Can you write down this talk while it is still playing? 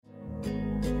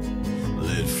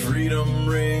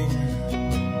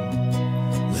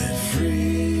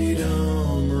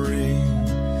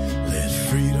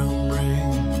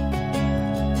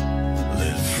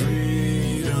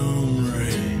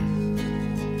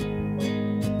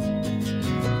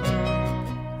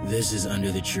This is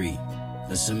Under the Tree,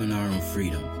 a seminar on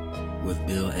freedom with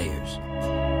Bill Ayers.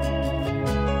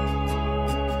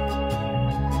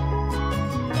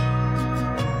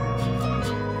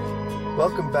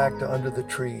 Welcome back to Under the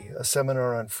Tree, a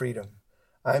seminar on freedom.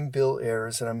 I'm Bill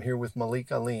Ayers, and I'm here with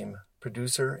Malik Alim,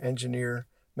 producer, engineer,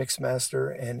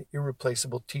 mixmaster, and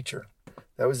irreplaceable teacher.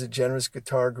 That was the generous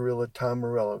guitar gorilla Tom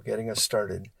Morello getting us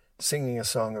started, singing a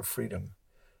song of freedom.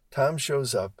 Tom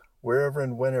shows up wherever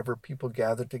and whenever people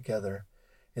gather together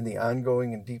in the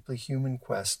ongoing and deeply human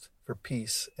quest for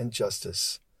peace and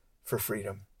justice, for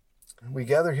freedom. We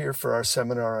gather here for our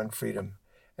seminar on freedom,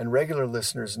 and regular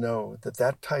listeners know that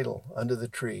that title, Under the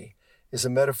Tree, is a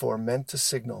metaphor meant to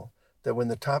signal that when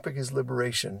the topic is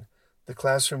liberation, the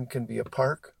classroom can be a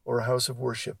park or a house of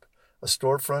worship, a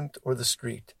storefront or the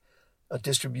street, a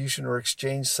distribution or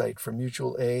exchange site for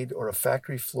mutual aid, or a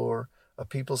factory floor, a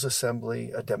people's assembly,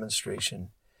 a demonstration.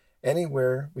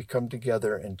 Anywhere we come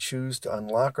together and choose to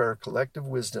unlock our collective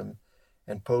wisdom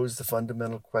and pose the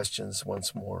fundamental questions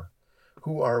once more.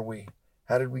 Who are we?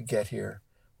 How did we get here?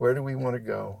 Where do we want to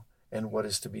go? And what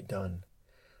is to be done?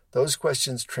 Those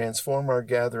questions transform our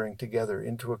gathering together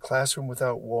into a classroom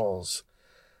without walls.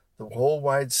 The whole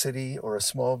wide city or a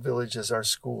small village as our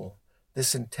school.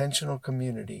 This intentional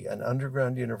community, an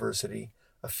underground university,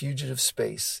 a fugitive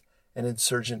space, an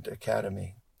insurgent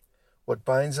academy. What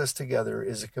binds us together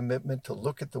is a commitment to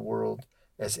look at the world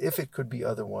as if it could be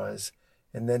otherwise,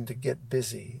 and then to get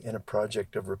busy in a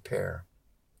project of repair.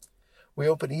 We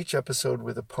open each episode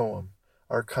with a poem,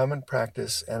 our common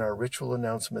practice and our ritual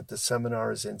announcement the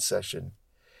seminar is in session.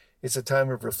 It's a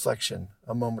time of reflection,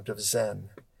 a moment of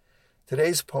Zen.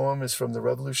 Today's poem is from the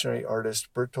revolutionary artist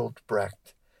Bertolt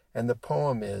Brecht, and the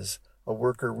poem is A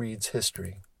Worker Reads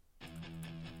History.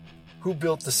 Who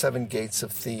built the 7 gates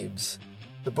of Thebes?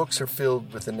 The books are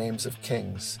filled with the names of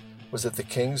kings. Was it the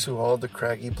kings who hauled the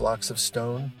craggy blocks of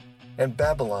stone? And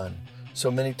Babylon, so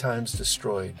many times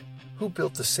destroyed, who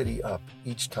built the city up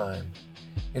each time?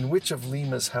 In which of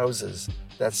Lima's houses,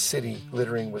 that city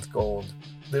glittering with gold,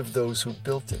 lived those who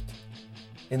built it?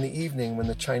 In the evening when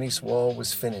the Chinese wall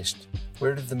was finished,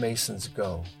 where did the masons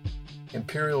go?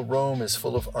 Imperial Rome is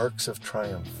full of arcs of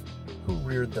triumph. Who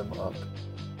reared them up?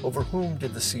 Over whom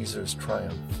did the Caesars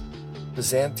triumph?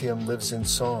 Byzantium lives in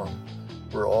song.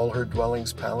 Were all her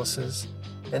dwellings palaces?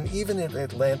 And even in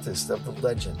Atlantis of the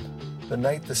legend, the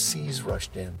night the seas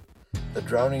rushed in, the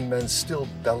drowning men still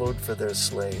bellowed for their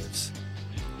slaves.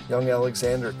 Young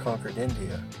Alexander conquered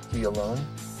India. He alone?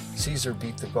 Caesar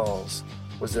beat the Gauls.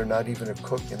 Was there not even a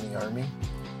cook in the army?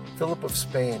 Philip of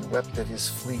Spain wept that his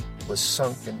fleet was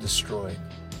sunk and destroyed.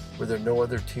 Were there no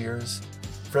other tears?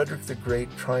 Frederick the Great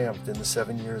triumphed in the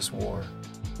 7 Years' War.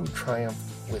 Who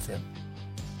triumphed with him?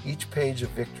 Each page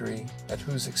of victory, at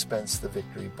whose expense the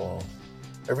victory ball?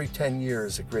 Every 10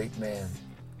 years a great man,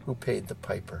 who paid the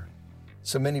piper?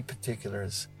 So many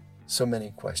particulars, so many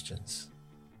questions.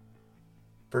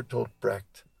 Bertolt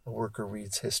Brecht, A Worker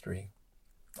Reads History.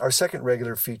 Our second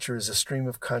regular feature is a stream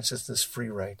of consciousness free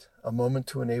write, a moment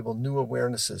to enable new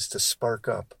awarenesses to spark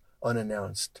up,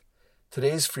 unannounced.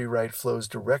 Today's free write flows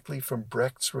directly from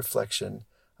Brecht's reflection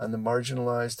on the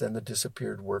marginalized and the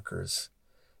disappeared workers.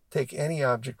 Take any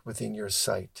object within your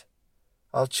sight.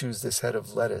 I'll choose this head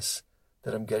of lettuce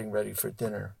that I'm getting ready for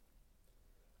dinner.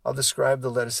 I'll describe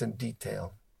the lettuce in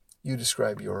detail. You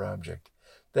describe your object.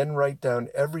 Then write down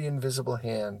every invisible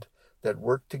hand that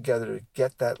worked together to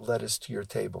get that lettuce to your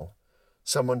table.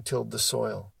 Someone tilled the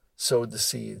soil, sowed the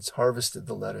seeds, harvested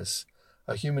the lettuce.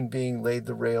 A human being laid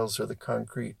the rails or the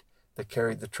concrete that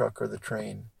carried the truck or the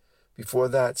train. Before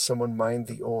that, someone mined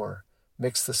the ore,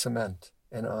 mixed the cement,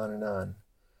 and on and on.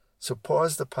 So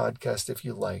pause the podcast if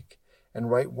you like, and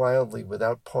write wildly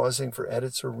without pausing for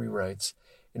edits or rewrites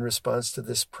in response to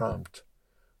this prompt.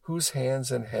 Whose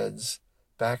hands and heads,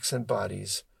 backs and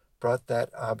bodies, brought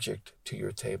that object to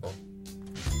your table?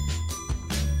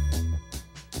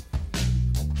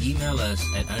 Email us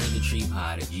at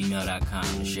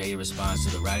underthetreepod@gmail.com to share your response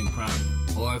to the writing prompt,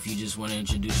 or if you just want to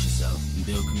introduce yourself and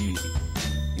build community.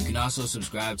 You can also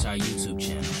subscribe to our YouTube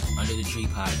channel, Under the Tree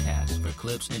Podcast, for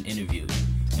clips and interviews,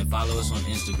 and follow us on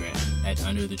Instagram at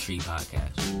Under the Tree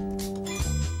Podcast.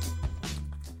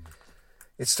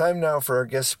 It's time now for our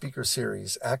guest speaker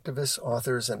series, Activists,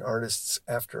 Authors, and Artists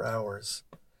After Hours,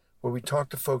 where we talk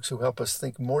to folks who help us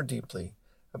think more deeply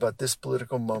about this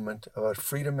political moment, about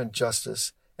freedom and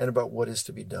justice, and about what is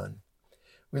to be done.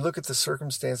 We look at the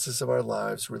circumstances of our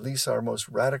lives, release our most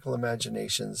radical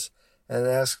imaginations, and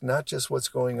ask not just what's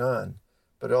going on,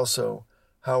 but also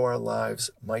how our lives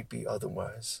might be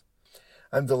otherwise.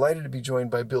 I'm delighted to be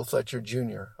joined by Bill Fletcher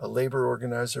Jr., a labor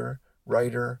organizer,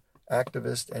 writer,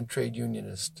 activist, and trade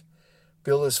unionist.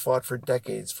 Bill has fought for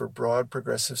decades for broad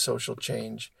progressive social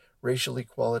change, racial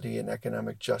equality, and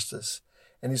economic justice,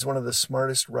 and he's one of the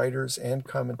smartest writers and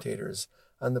commentators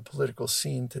on the political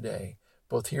scene today,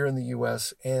 both here in the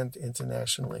U.S. and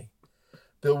internationally.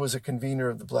 Bill was a convener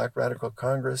of the Black Radical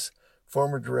Congress,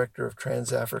 former director of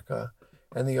TransAfrica,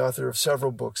 and the author of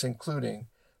several books, including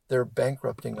They're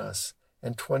Bankrupting Us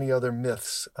and 20 Other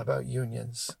Myths About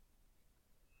Unions.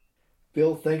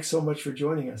 Bill, thanks so much for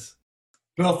joining us.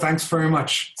 Bill, thanks very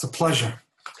much. It's a pleasure.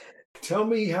 Tell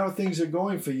me how things are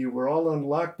going for you. We're all on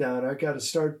lockdown. I got to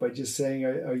start by just saying,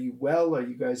 are you well? Are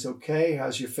you guys okay?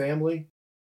 How's your family?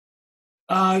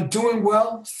 Doing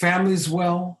well. Family's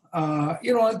well.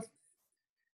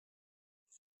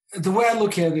 The way I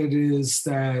look at it is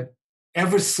that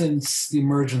ever since the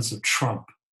emergence of Trump,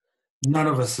 none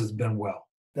of us has been well.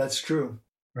 That's true.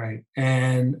 Right.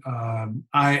 And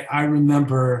I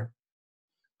remember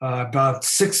about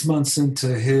 6 months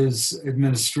into his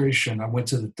administration, I went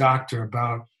to the doctor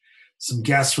about some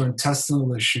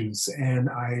gastrointestinal issues. And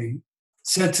I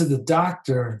said to the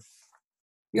doctor,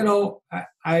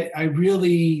 I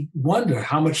really wonder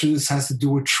how much of this has to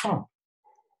do with Trump.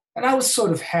 And I was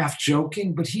sort of half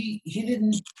joking, but he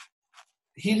didn't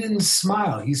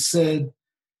smile. He said,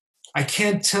 I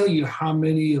can't tell you how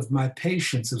many of my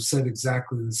patients have said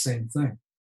exactly the same thing.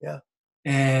 Yeah.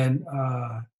 And,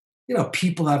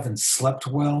 people haven't slept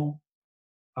well,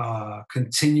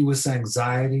 continuous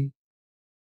anxiety.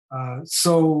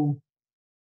 So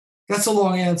that's a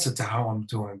long answer to how I'm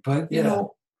doing. But,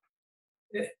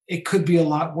 it could be a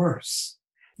lot worse.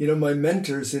 My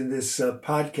mentors in this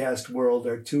podcast world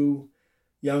are two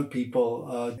young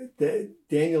people.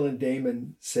 Daniel and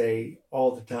Damon say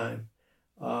all the time,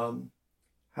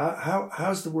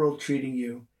 how's the world treating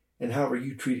you, and how are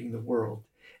you treating the world?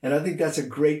 And I think that's a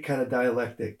great kind of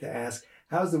dialectic to ask,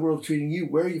 how's the world treating you?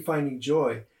 Where are you finding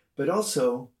joy? But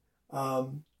also,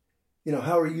 how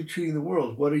are you treating the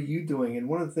world? What are you doing? And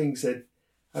one of the things that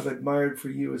I've admired for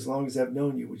you as long as I've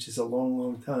known you, which is a long,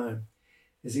 long time,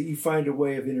 is that you find a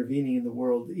way of intervening in the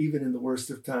world, even in the worst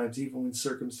of times, even when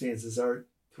circumstances are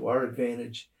to our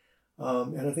advantage.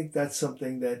 And I think that's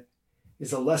something that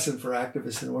is a lesson for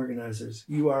activists and organizers.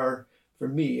 You are, for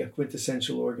me, a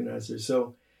quintessential organizer.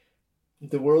 So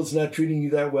the world's not treating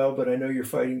you that well, but I know you're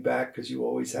fighting back because you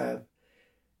always have.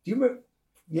 Do you remember?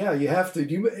 Yeah, you have to.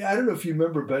 I don't know if you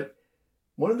remember, but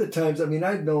one of the times,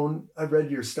 I've read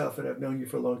your stuff and I've known you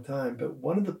for a long time, but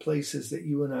one of the places that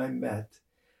you and I met,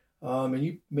 and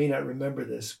you may not remember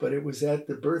this, but it was at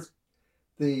the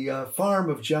farm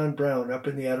of John Brown up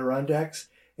in the Adirondacks,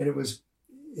 and it was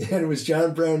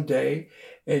John Brown Day,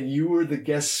 and you were the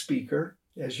guest speaker,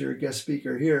 as you're a guest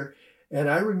speaker here. And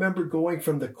I remember going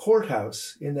from the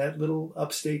courthouse in that little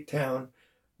upstate town,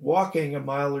 walking a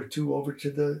mile or two over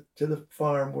to the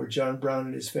farm where John Brown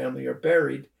and his family are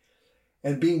buried,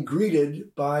 and being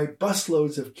greeted by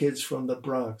busloads of kids from the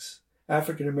Bronx,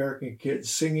 African-American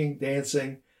kids singing,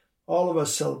 dancing, all of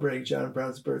us celebrating John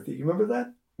Brown's birthday. You remember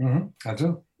that? Mm-hmm. I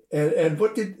do. And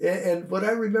what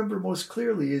I remember most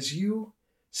clearly is you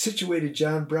situated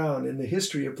John Brown in the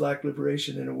history of Black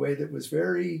liberation in a way that was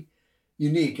very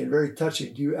unique and very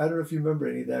touching. I don't know if you remember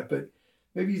any of that, but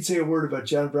maybe you'd say a word about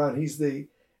John Brown. He's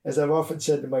as I've often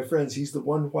said to my friends, he's the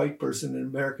one white person in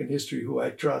American history who I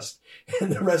trust,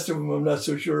 and the rest of them I'm not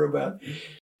so sure about.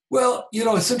 Well,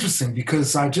 it's interesting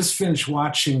because I just finished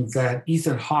watching that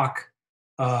Ethan Hawke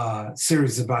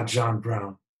series about John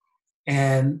Brown,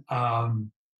 and I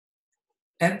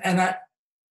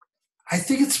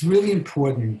think it's really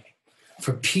important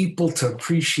for people to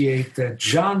appreciate that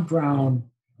John Brown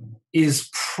is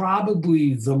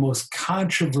probably the most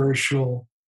controversial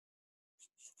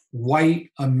white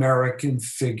American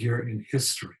figure in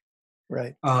history.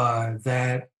 Right.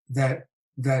 That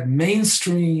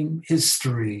mainstream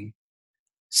history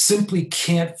simply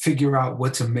can't figure out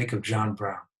what to make of John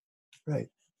Brown. Right.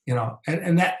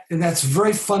 And that's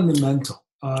very fundamental.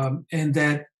 And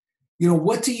that,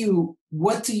 what do you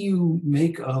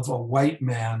make of a white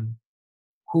man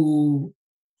who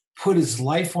put his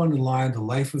life on the line, the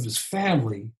life of his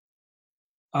family,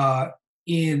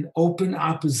 in open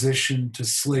opposition to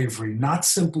slavery, not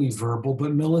simply verbal,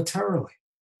 but militarily?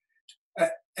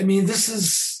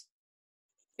 It's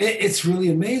really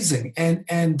amazing.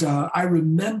 And I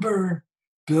remember,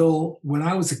 Bill, when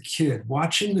I was a kid,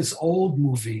 watching this old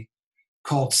movie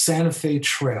called Santa Fe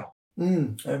Trail I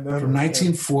remember, from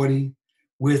 1940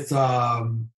 with,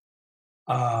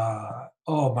 oh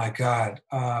my God,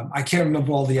 I can't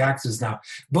remember all the actors now.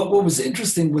 But what was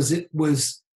interesting was it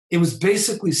was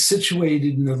basically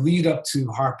situated in the lead up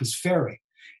to Harper's Ferry.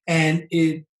 And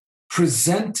it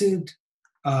presented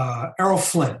Errol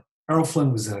Flynn. Errol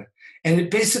Flynn was in it. And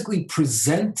it basically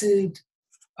presented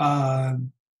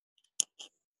Brown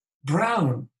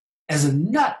as a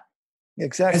nut.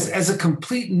 Exactly. As a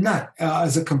complete nut,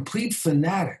 as a complete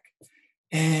fanatic.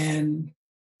 And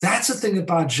that's the thing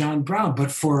about John Brown.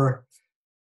 But for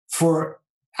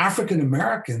African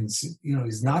Americans,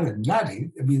 he's not a nut.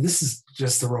 This is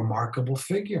just a remarkable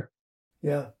figure.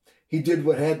 Yeah, he did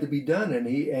what had to be done, and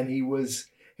he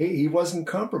wasn't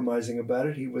compromising about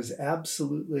it. He was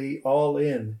absolutely all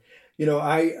in.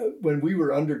 When we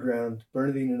were underground,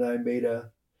 Bernadine and I made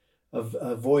a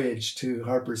voyage to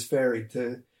Harper's Ferry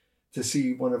to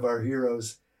see one of our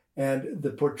heroes, and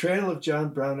the portrayal of John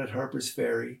Brown at Harper's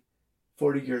Ferry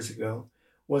 40 years ago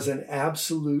was an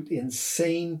absolute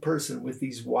insane person with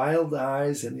these wild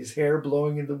eyes and his hair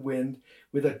blowing in the wind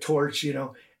with a torch,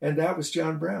 and that was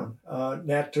John Brown.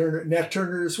 Nat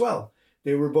Turner as well.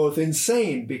 They were both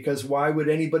insane, because why would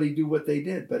anybody do what they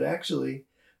did? But actually,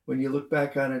 when you look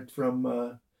back on it from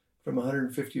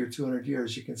 150 or 200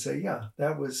 years, you can say, yeah,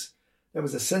 that was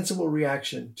a sensible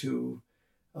reaction to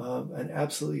an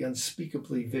absolutely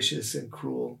unspeakably vicious and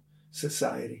cruel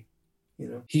society.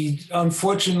 He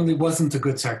unfortunately wasn't a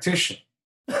good tactician.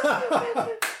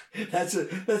 That's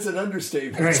an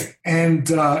understatement. Right. And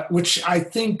which I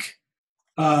think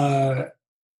the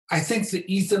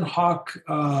Ethan Hawke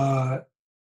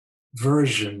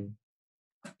version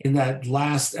in that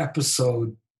last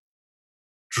episode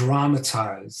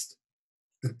dramatized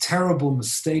the terrible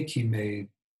mistake he made.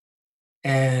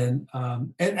 And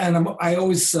I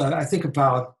always I think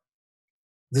about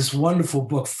this wonderful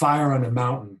book, Fire on a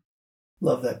Mountain.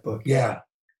 Love that book. Yeah.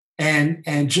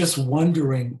 And just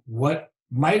wondering what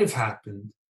might have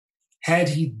happened had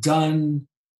he done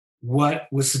what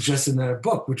was suggested in that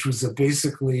book, which was to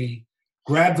basically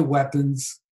grab the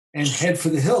weapons and head for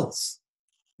the hills,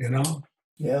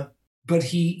 Yeah. But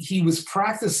he was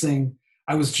practicing.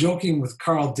 I was joking with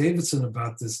Carl Davidson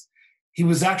about this. He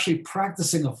was actually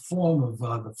practicing a form of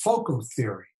the Foucault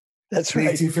theory. That's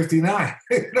right. 1859.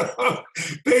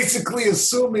 Basically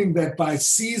assuming that by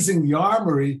seizing the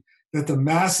armory that the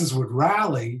masses would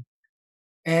rally,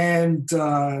 and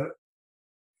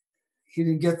he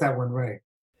didn't get that one right.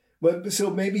 Well, so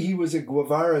maybe he was a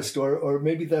Guevarist, or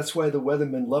maybe that's why the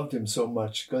Weathermen loved him so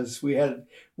much, because we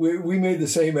made the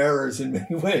same errors in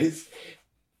many ways.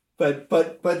 But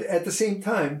at the same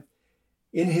time,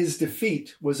 in his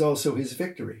defeat was also his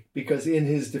victory, because in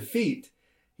his defeat,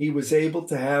 he was able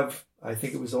to have, I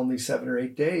think it was only 7 or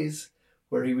 8 days,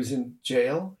 where he was in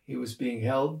jail. He was being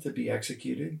held to be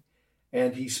executed,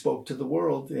 and he spoke to the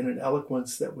world in an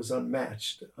eloquence that was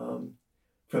unmatched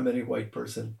from any white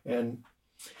person. And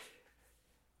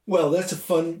well, that's a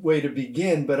fun way to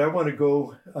begin, but I want to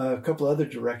go a couple other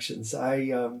directions.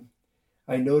 I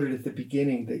noted at the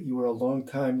beginning that you were a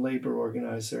longtime labor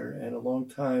organizer and a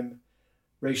longtime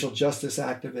racial justice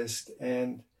activist,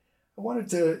 and I wanted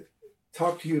to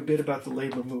talk to you a bit about the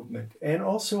labor movement, and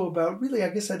also about, really, I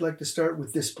guess I'd like to start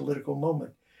with this political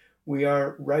moment. We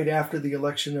are right after the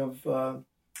election of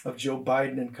Joe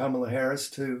Biden and Kamala Harris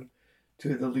to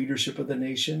the leadership of the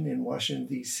nation in Washington,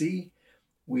 D.C.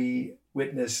 We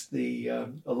witnessed the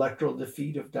electoral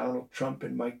defeat of Donald Trump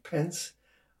and Mike Pence.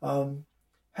 How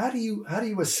do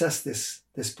you assess this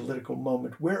political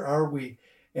moment? Where are we?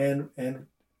 And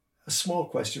a small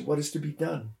question: what is to be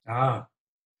done?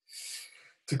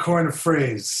 To coin a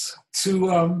phrase,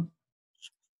 well,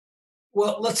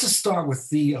 let's just start with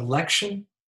the election,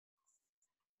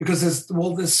 because there's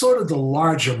sort of the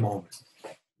larger moment.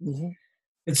 Mm-hmm.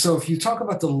 And so if you talk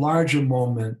about the larger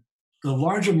moment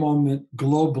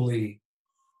globally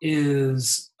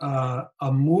is a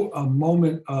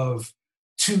moment of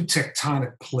two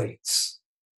tectonic plates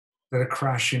that are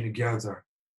crashing together.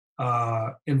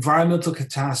 Environmental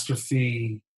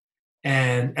catastrophe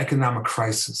and economic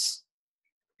crisis.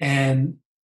 And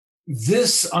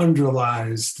this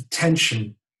underlies the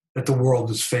tension that the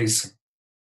world is facing.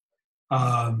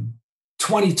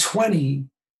 2020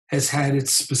 has had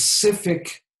its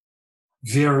specific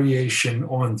variation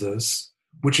on this,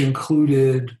 which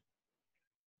included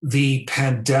the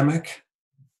pandemic,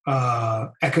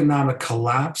 economic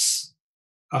collapse,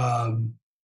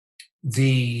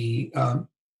 the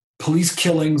police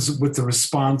killings, with the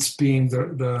response being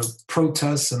the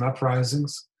protests and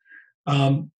uprisings,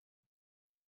 and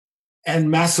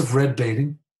massive red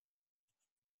baiting.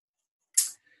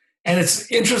 And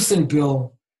it's interesting,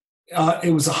 Bill,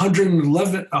 it was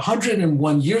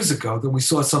 101 years ago that we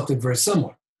saw something very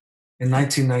similar in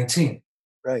 1919.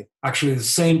 Right. Actually, the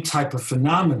same type of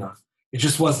phenomena. It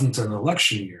just wasn't an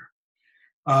election year.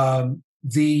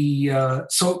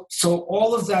 So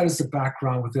all of that is the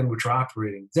background within which we're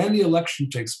operating. Then the election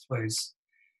takes place,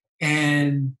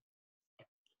 and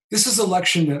this is an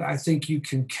election that I think you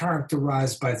can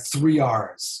characterize by 3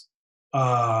 R's: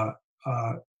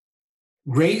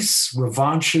 race,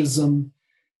 revanchism,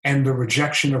 and the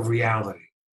rejection of reality.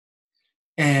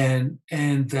 And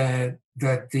that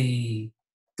the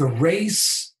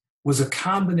race was a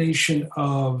combination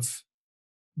of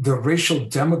the racial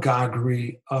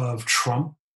demagoguery of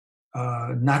Trump,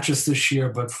 not just this year,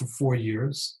 but for 4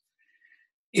 years.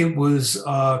 It was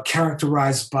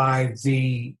characterized by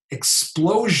the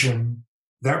explosion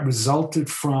that resulted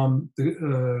from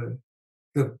the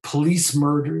police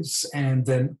murders and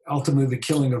then ultimately the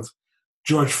killing of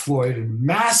George Floyd, and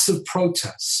massive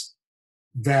protests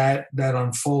that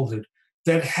unfolded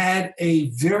that had a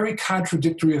very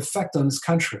contradictory effect on this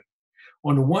country.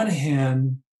 On the one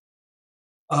hand,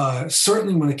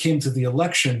 certainly when it came to the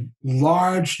election,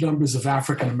 large numbers of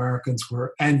African Americans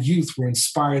and youth were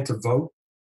inspired to vote.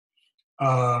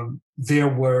 There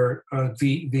were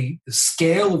the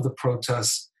scale of the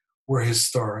protests were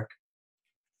historic.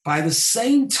 By the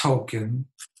same token,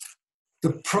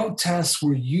 the protests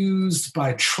were used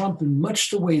by Trump in much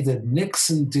the way that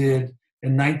Nixon did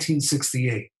in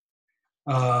 1968.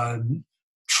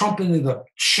 Trump ended up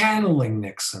channeling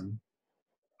Nixon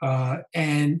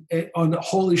and on the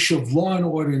whole issue of law and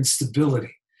order and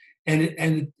stability.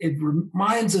 And it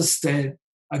reminds us that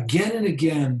again and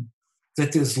again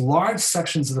that there's large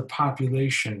sections of the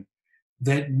population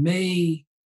that may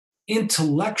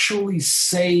intellectually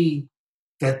say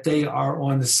that they are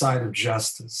on the side of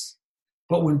justice.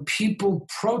 But when people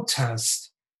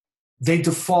protest, they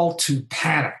default to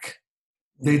panic.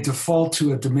 They default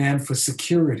to a demand for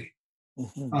security.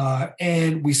 Mm-hmm.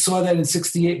 And we saw that in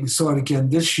 68. We saw it again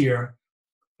this year.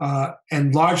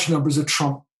 And large numbers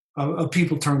of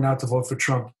people turned out to vote for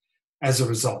Trump as a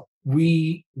result.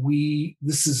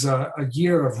 This is a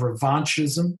year of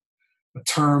revanchism, a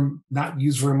term not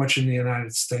used very much in the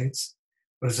United States,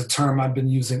 but it's a term I've been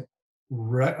using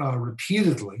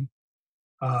repeatedly,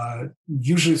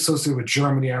 usually associated with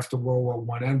Germany after World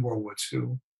War I and World War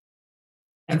II.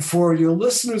 And for your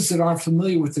listeners that aren't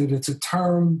familiar with it, it's a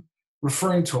term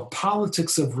referring to a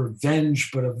politics of revenge,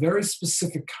 but a very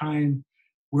specific kind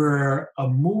where a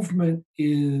movement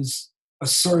is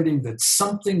asserting that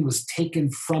something was taken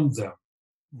from them,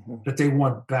 mm-hmm. that they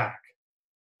want back.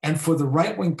 And for the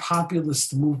right-wing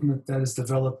populist movement that has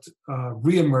developed,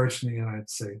 reemerged in the United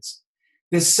States,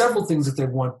 there's several things that they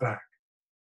want back.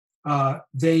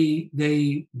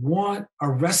 They want a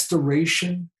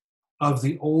restoration of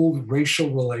the old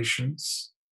racial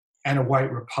relations and a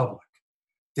white republic.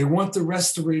 They want the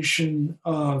restoration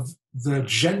of the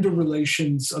gender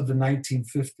relations of the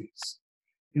 1950s.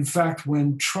 In fact,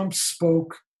 when Trump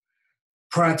spoke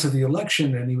prior to the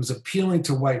election and he was appealing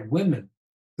to white women,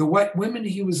 the white women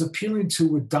he was appealing to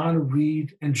were Donna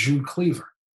Reed and June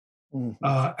Cleaver.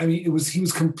 Mm-hmm. He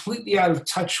was completely out of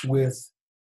touch with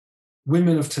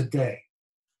women of today.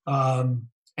 And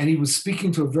he was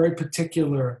speaking to a very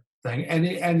particular thing. And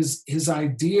his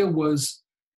idea was,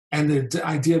 and the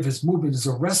idea of his movement is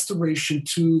a restoration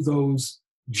to those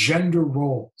gender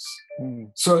roles.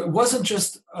 Mm. So it wasn't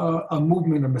just a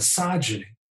movement of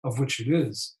misogyny, of which it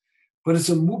is, but it's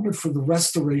a movement for the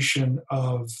restoration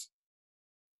of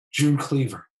June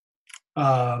Cleaver.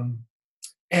 And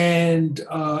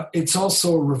it's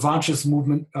also a revanchist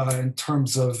movement in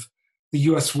terms of the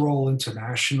U.S. role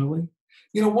internationally.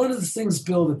 You know, one of the things,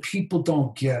 Bill, that people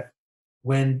don't get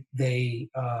when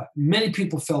many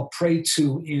people fell prey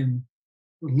to in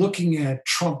looking at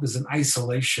Trump as an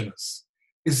isolationist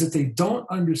is that they don't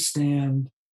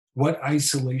understand what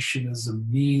isolationism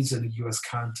means in a U.S.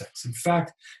 context. In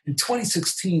fact, in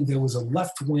 2016, there was a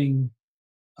left-wing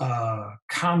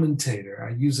commentator,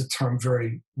 I use the term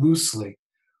very loosely,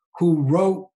 who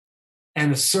wrote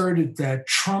and asserted that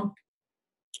Trump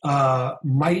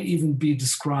might even be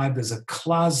described as a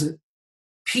closet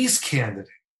peace candidate,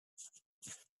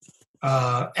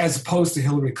 as opposed to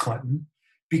Hillary Clinton,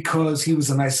 because he was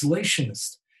an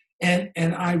isolationist. And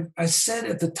I said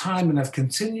at the time, and I've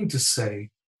continued to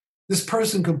say, this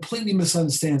person completely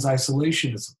misunderstands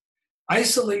isolationism.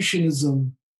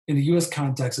 Isolationism in the U.S.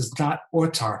 context is not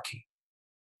autarky.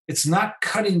 It's not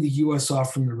cutting the U.S.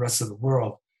 off from the rest of the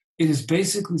world. It is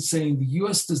basically saying the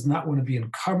U.S. does not want to be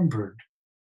encumbered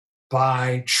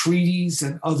by treaties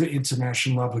and other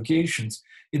international obligations.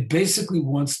 It basically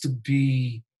wants to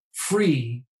be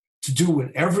free to do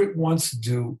whatever it wants to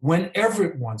do, whenever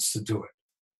it wants to do it.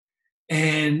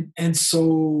 And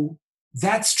so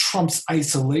that's Trump's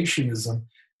isolationism.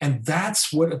 And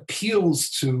that's what appeals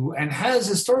to, and has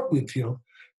historically appealed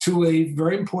to, a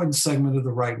very important segment of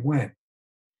the right wing.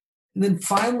 And then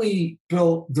finally,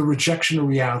 Bill, the rejection of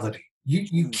reality.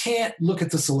 You can't look at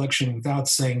this election without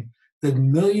saying that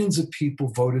millions of people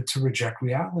voted to reject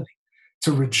reality,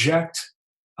 to reject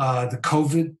the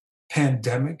COVID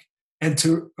pandemic, and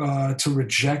to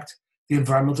reject the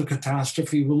environmental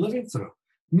catastrophe we're living through.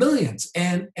 Millions.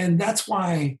 And that's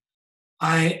why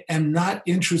I am not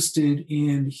interested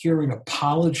in hearing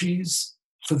apologies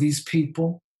for these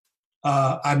people.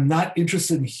 I'm not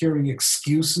interested in hearing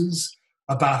excuses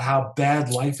about how bad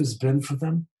life has been for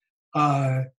them.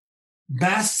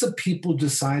 Masses of people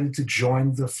decided to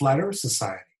join the Flat Earth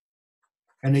Society,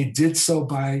 and they did so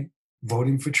by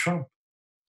voting for Trump.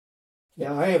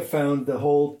 Yeah, I have found the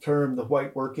whole term, the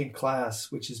white working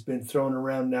class, which has been thrown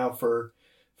around now for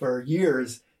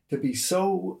years, to be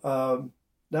so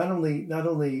not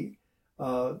only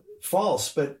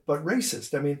false but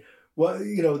racist. I mean,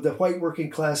 the white working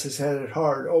class has had it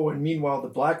hard. Oh, and meanwhile, the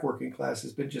black working class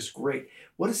has been just great.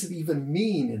 What does it even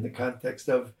mean in the context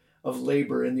of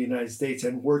labor in the United States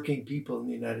and working people in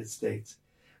the United States?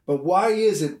 But why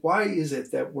is it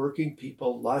that working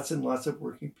people, lots and lots of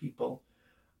working people,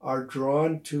 are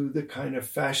drawn to the kind of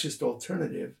fascist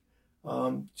alternative,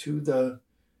 to the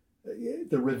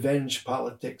revenge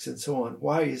politics and so on?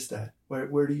 Why is that?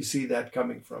 Where do you see that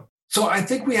coming from? So I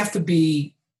think we have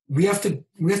to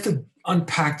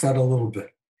unpack that a little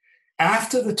bit.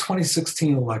 After the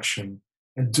 2016 election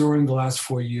and during the last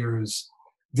 4 years,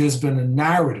 there's been a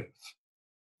narrative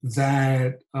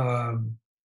that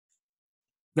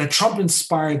that Trump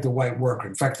inspired the white worker.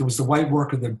 In fact, it was the white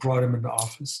worker that brought him into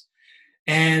office.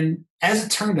 And as it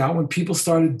turned out, when people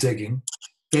started digging,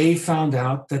 they found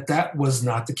out that that was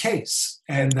not the case.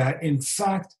 And that, in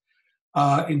fact,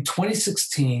 in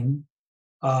 2016,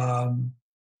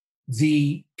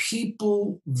 the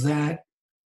people that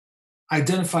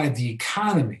identified the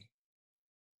economy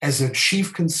as a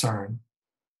chief concern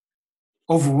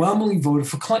overwhelmingly voted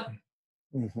for Clinton.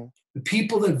 Mm-hmm. The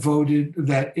people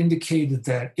that indicated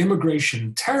that immigration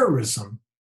and terrorism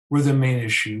were the main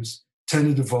issues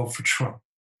tended to vote for Trump.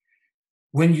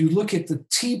 When you look at the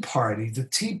Tea Party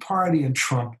and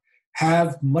Trump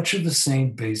have much of the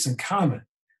same base in common.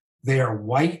 They are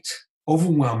white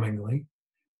overwhelmingly,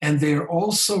 and they are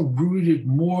also rooted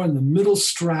more in the middle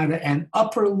strata and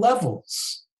upper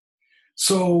levels.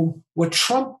 So what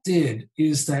Trump did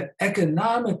is that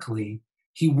economically,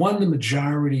 he won the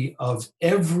majority of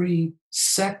every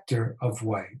sector of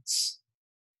whites.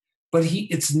 But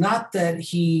it's not that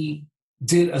he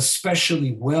did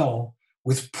especially well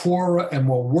with poorer and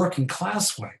more working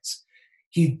class whites.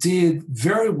 He did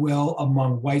very well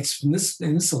among whites in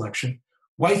this election,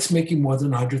 whites making more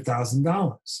than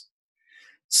 $100,000.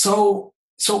 So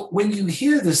when you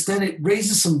hear this, then it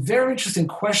raises some very interesting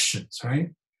questions,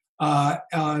 right?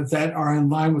 That are in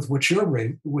line with what you're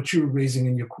raising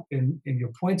in your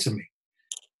point to me.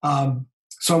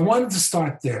 So I wanted to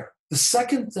start there. The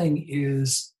second thing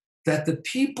is that the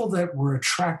people that were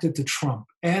attracted to Trump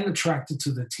and attracted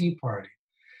to the Tea Party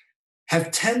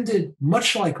have tended,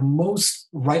 much like most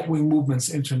right-wing movements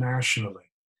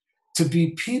internationally, to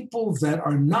be people that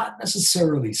are not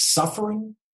necessarily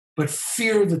suffering, but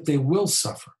fear that they will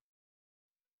suffer.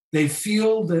 They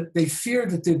fear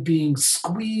that they're being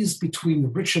squeezed between the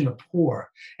rich and the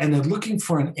poor, and they're looking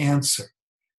for an answer.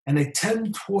 And they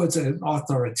tend towards an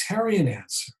authoritarian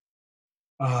answer,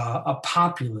 a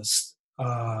populist,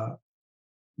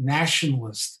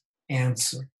 nationalist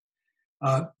answer.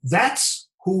 That's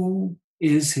who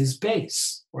is his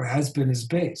base, or has been his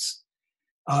base.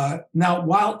 Now,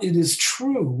 while it is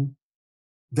true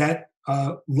that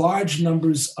large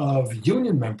numbers of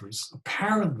union members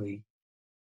apparently,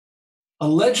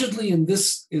 allegedly in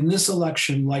this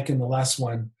election, like in the last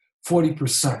one,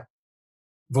 40%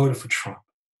 voted for Trump.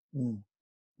 Mm.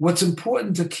 What's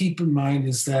important to keep in mind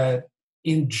is that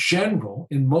in general,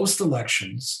 in most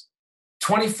elections,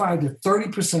 25 to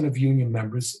 30% of union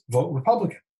members vote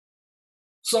Republican.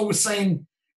 So we're saying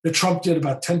that Trump did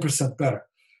about 10% better,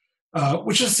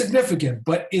 which is significant,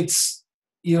 but it's,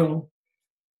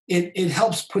 it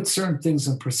helps put certain things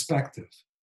in perspective.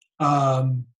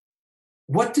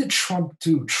 What did Trump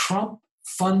do? Trump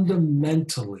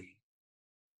fundamentally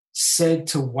said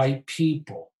to white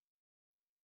people,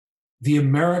 the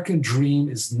American dream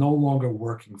is no longer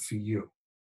working for you.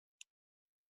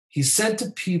 He said to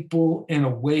people in a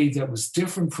way that was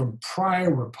different from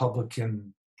prior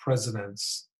Republican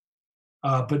presidents,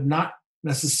 but not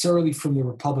necessarily from the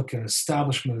Republican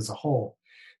establishment as a whole,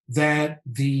 that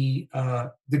the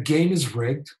game is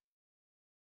rigged,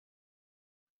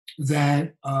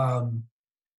 that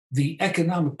the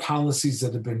economic policies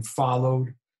that have been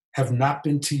followed have not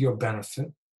been to your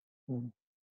benefit,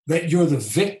 that you're the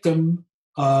victim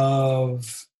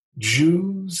of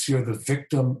Jews, you're the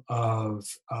victim of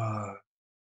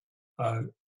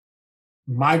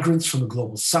migrants from the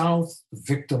global South, the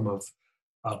victim of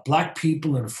Black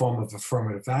people in the form of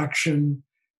affirmative action,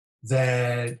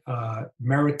 that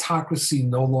meritocracy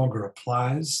no longer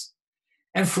applies.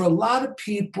 And for a lot of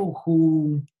people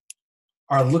who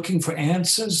are looking for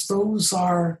answers, those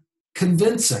are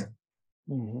convincing,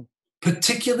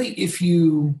 particularly if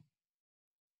you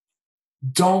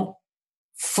don't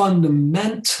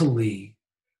fundamentally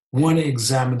want to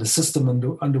examine the system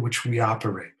under which we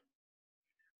operate.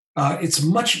 It's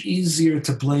much easier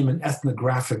to blame an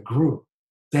ethnographic group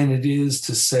than it is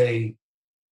to say,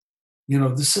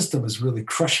 the system is really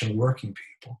crushing working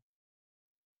people.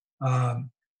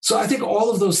 So I think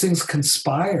all of those things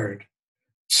conspired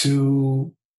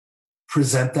to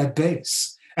present that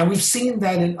base. And we've seen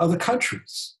that in other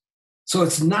countries. So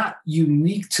it's not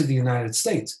unique to the United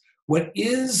States. What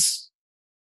is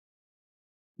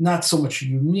not so much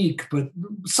unique, but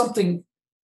something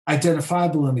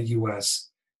identifiable in the US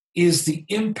is the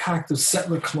impact of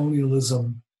settler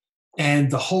colonialism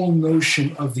and the whole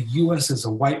notion of the US as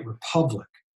a white republic,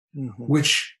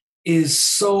 which is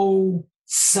so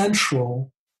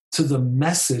central to the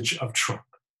message of Trump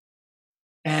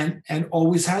and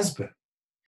always has been.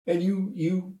 And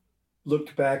you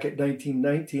looked back at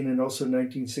 1919 and also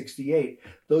 1968.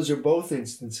 Those are both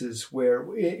instances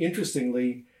where,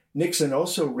 interestingly, Nixon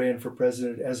also ran for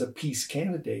president as a peace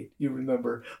candidate. You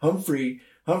remember Humphrey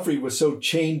was so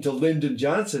chained to Lyndon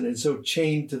Johnson and so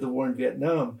chained to the war in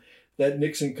Vietnam that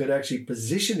Nixon could actually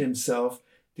position himself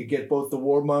to get both the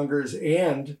warmongers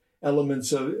and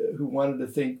elements of who wanted to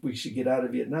think we should get out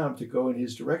of Vietnam to go in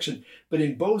his direction. But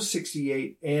in both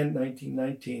 68 and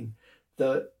 1919,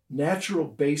 the natural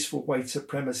base for white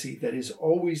supremacy that is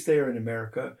always there in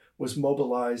America was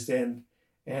mobilized and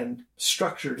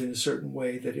structured in a certain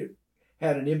way that it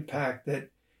had an impact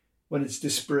that when it's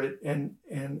disparate and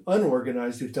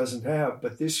unorganized, it doesn't have.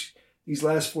 But these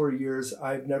last 4 years,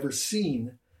 I've never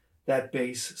seen that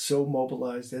base so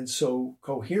mobilized and so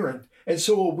coherent and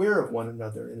so aware of one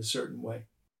another in a certain way.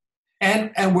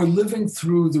 And we're living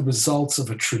through the results of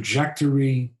a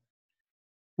trajectory.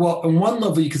 Well, on one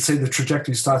level, you could say the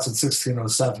trajectory starts in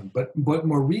 1607, but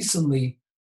more recently,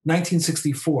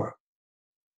 1964,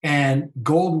 and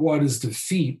Goldwater's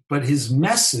defeat, but his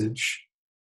message,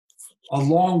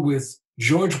 along with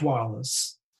George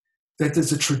Wallace, that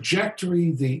there's a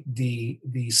trajectory,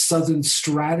 the Southern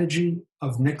strategy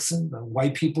of Nixon, the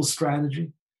white people's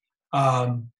strategy,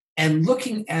 and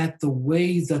looking at the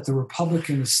way that the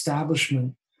Republican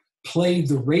establishment played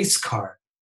the race card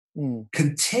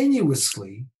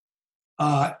continuously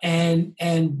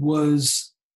and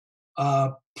was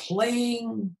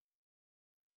playing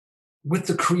with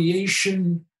the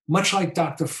creation, much like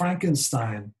Dr.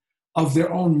 Frankenstein, of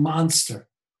their own monster,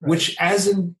 which, as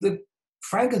in the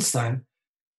Frankenstein,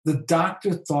 the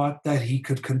doctor thought that he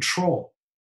could control.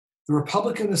 The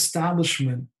Republican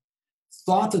establishment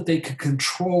thought that they could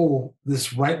control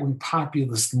this right-wing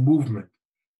populist movement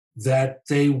that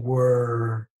they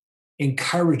were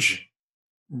encouraging,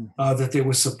 that they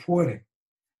were supporting.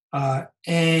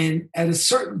 And at a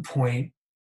certain point,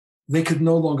 they could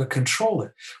no longer control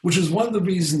it, which is one of the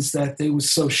reasons that they were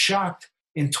so shocked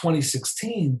in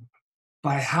 2016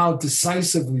 by how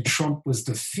decisively Trump was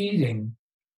defeating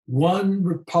one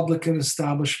Republican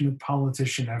establishment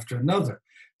politician after another.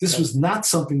 This was not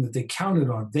something that they counted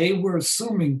on. They were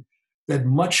assuming that,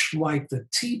 much like the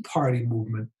Tea Party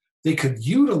movement, they could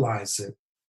utilize it,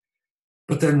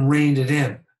 but then reined it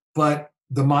in. But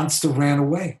the monster ran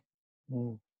away.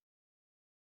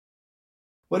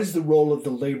 What is the role of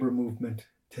the labor movement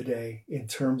today in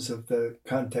terms of the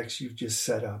context you've just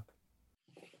set up?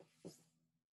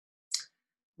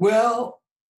 Well,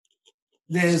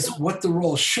 there's what the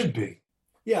role should be.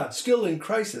 Yeah, still in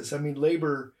crisis. I mean,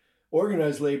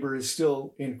 organized labor is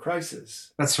still in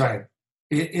crisis. That's right.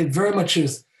 It very much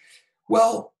is.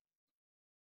 Well,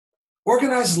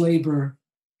 organized labor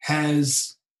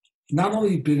has not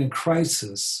only been in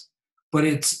crisis, but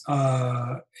it's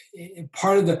part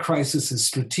of the crisis is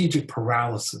strategic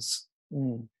paralysis.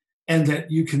 And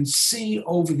that you can see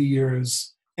over the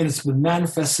years, and it's been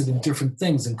manifested in different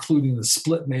things, including the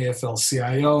split in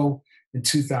AFL-CIO in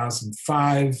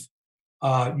 2005.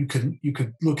 You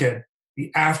could look at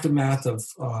the aftermath of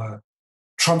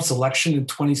Trump's election in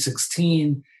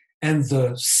 2016 and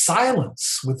the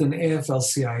silence within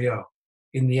AFL-CIO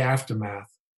in the aftermath.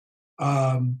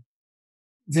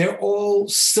 They're all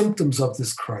symptoms of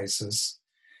this crisis.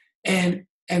 And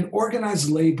And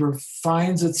organized labor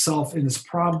finds itself in this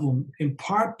problem in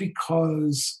part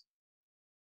because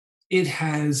it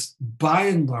has, by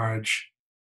and large,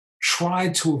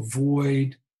 tried to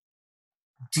avoid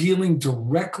dealing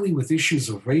directly with issues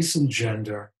of race and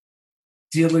gender,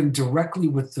 dealing directly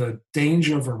with the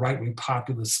danger of a right-wing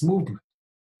populist movement.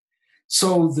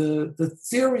 So the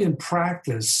theory and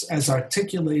practice, as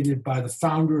articulated by the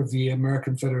founder of the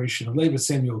American Federation of Labor,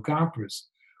 Samuel Gompers,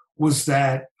 was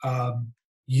that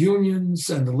unions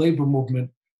and the labor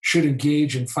movement should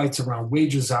engage in fights around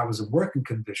wages, hours, and working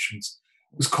conditions.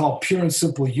 It was called pure and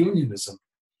simple unionism.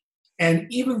 And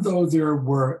even though there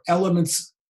were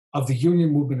elements of the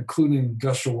union movement, including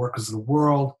Industrial Workers of the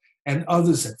World and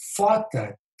others that fought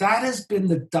that, that has been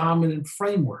the dominant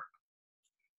framework.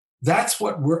 That's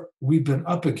what we've been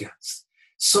up against.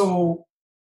 So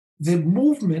the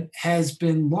movement has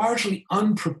been largely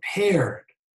unprepared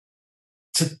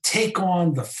to take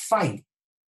on the fight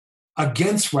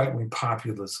against right-wing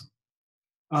populism.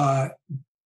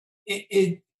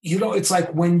 It's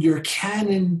like when your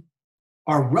cannon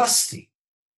are rusty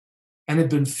and have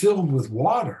been filled with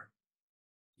water,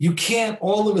 you can't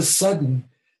all of a sudden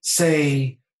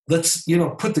say, let's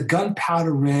put the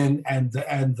gunpowder in and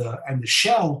the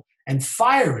shell and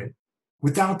fire it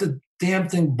without the damn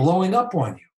thing blowing up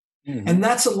on you. Mm-hmm. And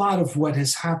that's a lot of what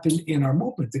has happened in our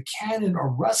movement. The cannon are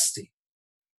rusty.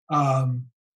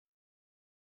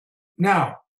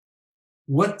 Now,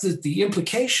 what the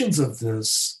implications of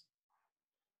this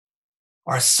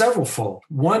are severalfold.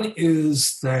 One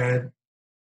is that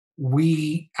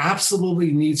we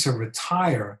absolutely need to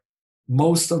retire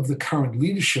most of the current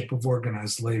leadership of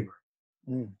organized labor.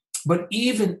 Mm. But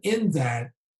even in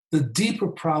that, the deeper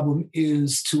problem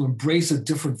is to embrace a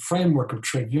different framework of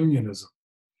trade unionism.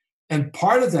 And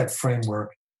part of that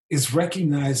framework is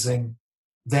recognizing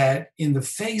that in the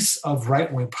face of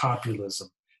right-wing populism,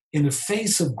 in the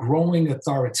face of growing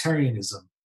authoritarianism,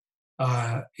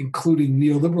 including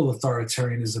neoliberal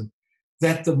authoritarianism,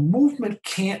 that the movement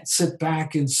can't sit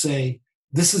back and say,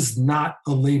 this is not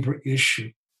a labor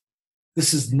issue.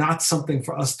 This is not something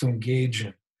for us to engage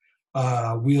in.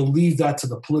 We'll leave that to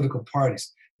the political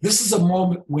parties. This is a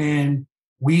moment when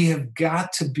we have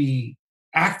got to be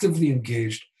actively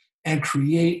engaged and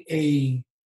create a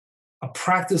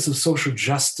practice of social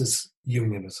justice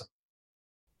unionism.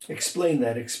 Explain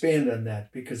that, expand on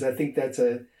that, because I think that's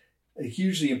a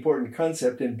hugely important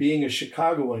concept. And being a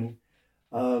Chicagoan,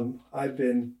 I've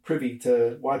been privy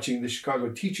to watching the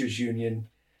Chicago Teachers Union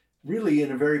really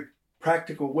in a very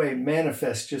practical way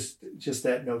manifest just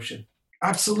that notion.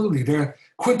 Absolutely. They're a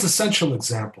quintessential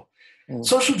example. Mm.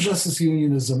 Social justice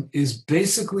unionism is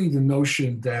basically the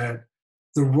notion that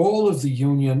the role of the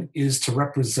union is to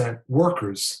represent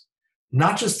workers,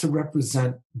 not just to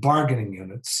represent bargaining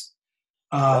units.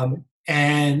 And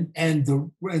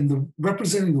the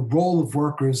representing the role of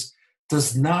workers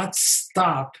does not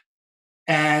stop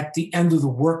at the end of the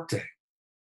workday.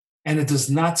 And it does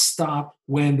not stop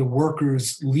when the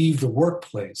workers leave the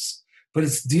workplace, but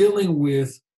it's dealing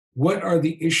with what are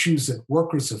the issues that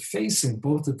workers are facing,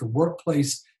 both at the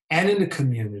workplace and in the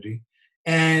community.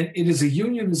 And it is a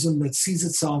unionism that sees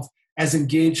itself as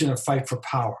engaged in a fight for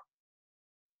power,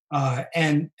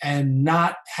 and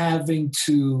not having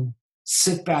to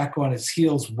sit back on its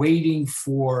heels waiting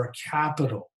for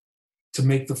capital to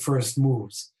make the first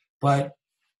moves, but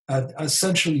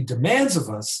essentially demands of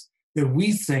us that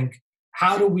we think,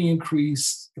 how do we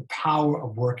increase the power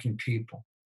of working people?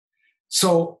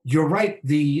 So you're right,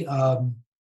 the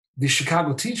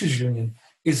Chicago Teachers Union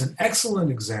is an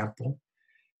excellent example.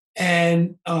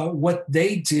 And what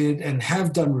they did and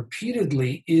have done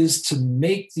repeatedly is to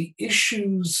make the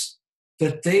issues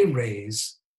that they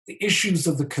raise the issues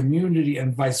of the community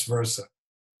and vice versa.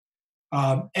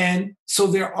 And so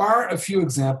there are a few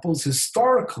examples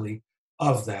historically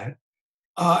of that.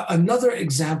 Another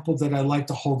example that I like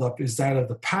to hold up is that of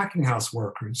the Packing House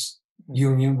Workers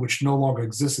Union, which no longer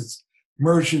exists. It's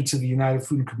merged into the United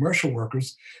Food and Commercial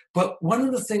Workers. But one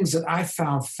of the things that I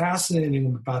found fascinating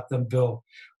about them, Bill,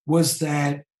 was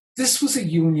that this was a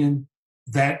union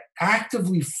that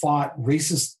actively fought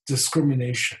racist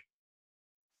discrimination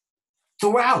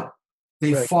throughout.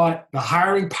 They fought the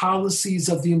hiring policies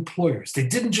of the employers. They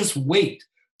didn't just wait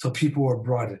till people were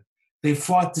brought in. They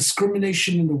fought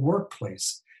discrimination in the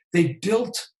workplace. They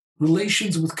built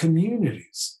relations with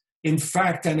communities, in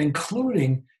fact, and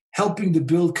including helping to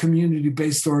build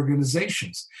community-based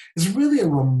organizations. It's really a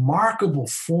remarkable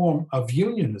form of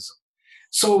unionism.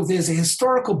 So there's a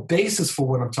historical basis for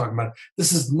what I'm talking about.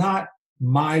 This is not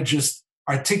my just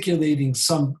articulating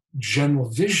some general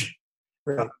vision.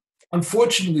 Right.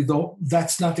 Unfortunately, though,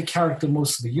 that's not the character of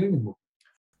most of the union movement.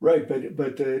 Right, but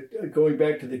going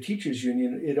back to the teachers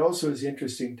union, it also is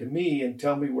interesting to me, and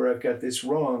tell me where I've got this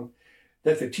wrong,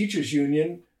 that the teachers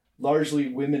union, largely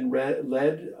women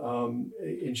led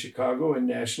in Chicago and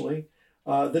nationally,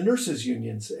 the nurses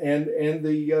unions and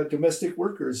the domestic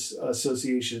workers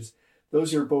associations,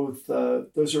 those are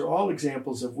all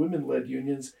examples of women led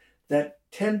unions that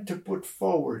tend to put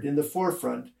forward in the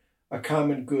forefront a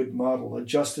common good model, a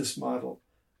justice model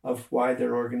of why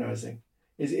they're organizing.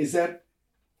 Is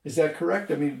that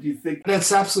correct? I mean, do you think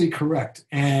that's absolutely correct?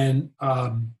 And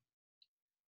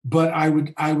but I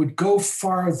would go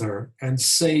farther and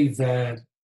say that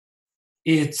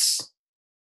it's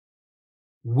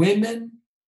women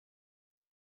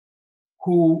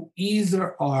who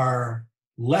either are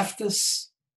leftists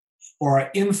or are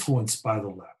influenced by the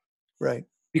left. Right.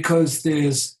 Because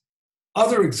there's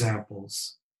other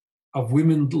examples of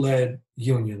women-led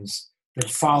unions that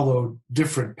followed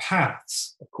different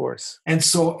paths. Of course. And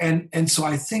so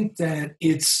I think that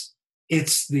it's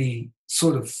the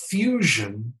sort of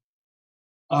fusion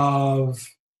of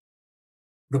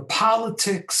the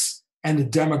politics and the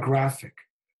demographic,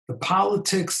 the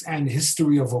politics and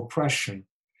history of oppression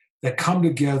that come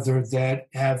together that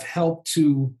have helped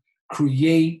to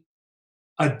create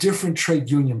a different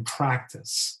trade union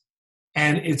practice.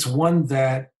 And it's one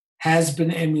that has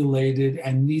been emulated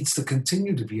and needs to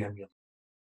continue to be emulated.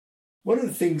 One of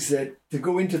the things that, to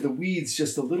go into the weeds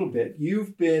just a little bit,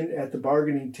 you've been at the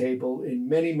bargaining table in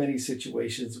many, many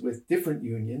situations with different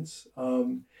unions.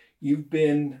 You've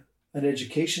been an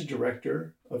education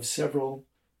director of several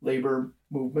labor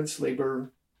movements,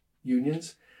 labor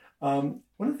unions. One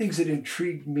of the things that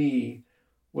intrigued me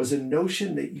was a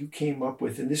notion that you came up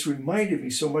with, and this reminded me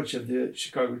so much of the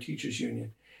Chicago Teachers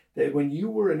Union, that when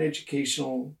you were an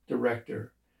educational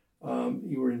director,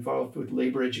 you were involved with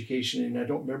labor education, and I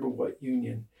don't remember what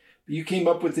union, but you came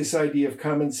up with this idea of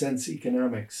common sense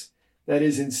economics. That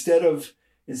is, instead of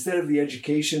the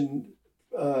education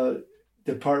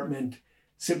department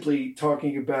simply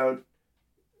talking about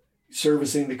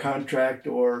servicing the contract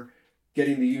or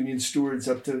getting the union stewards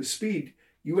up to speed,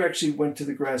 you actually went to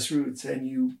the grassroots and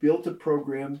you built a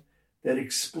program that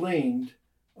explained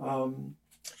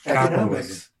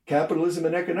capitalism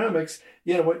and economics.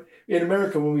 You know what? In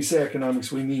America, when we say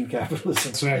economics, we mean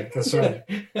capitalism. That's right.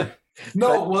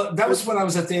 No, that was when I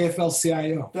was at the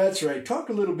AFL-CIO. That's right. Talk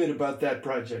a little bit about that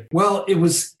project. Well, it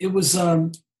was.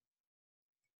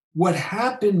 What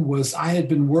happened was I had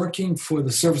been working for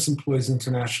the Service Employees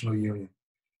International Union,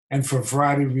 and for a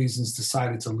variety of reasons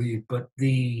decided to leave. But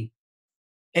the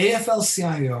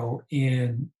AFL-CIO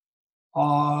in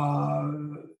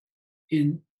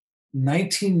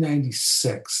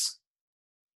 1996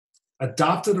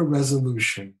 adopted a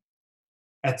resolution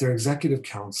at their executive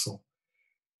council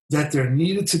that there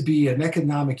needed to be an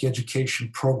economic education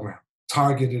program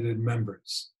targeted at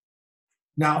members.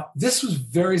 Now, this was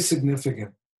very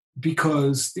significant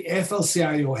because the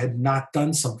AFL-CIO had not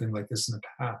done something like this in the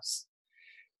past.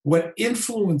 What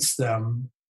influenced them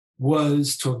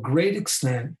was, to a great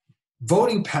extent,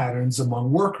 voting patterns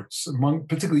among workers, among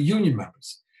particularly union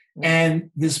members.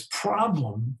 And this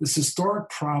problem, this historic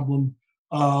problem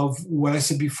of what I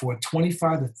said before,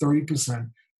 25 to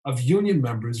 30% of union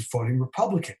members voting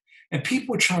Republican. And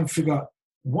people were trying to figure out,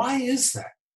 why is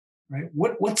that, right?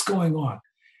 What's going on?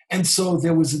 And so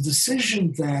there was a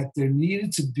decision that there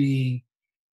needed to be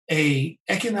an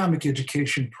economic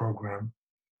education program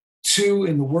to,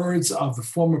 in the words of the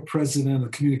former president of the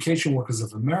Communication Workers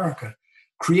of America,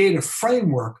 create a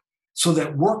framework so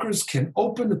that workers can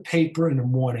open the paper in the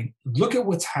morning, look at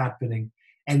what's happening,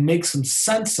 and make some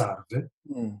sense out of it.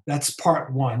 That's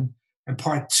part one. And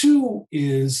part two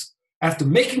is, after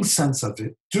making sense of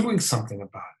it, doing something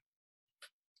about it.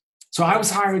 So I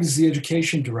was hired as the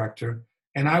education director,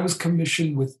 and I was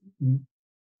commissioned with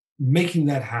making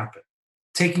that happen,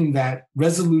 taking that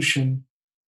resolution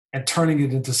and turning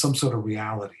it into some sort of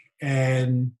reality.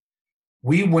 And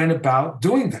we went about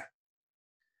doing that.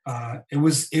 It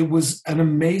was an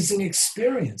amazing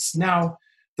experience. Now,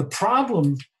 the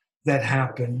problem that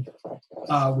happened,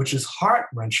 which is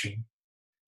heart-wrenching,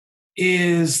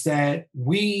 is that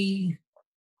we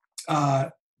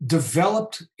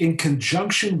developed, in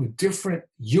conjunction with different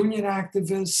union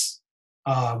activists,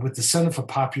 with the Center for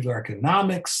Popular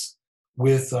Economics,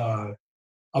 with a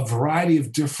variety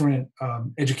of different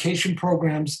education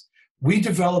programs, we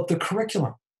developed a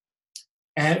curriculum.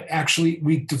 And actually,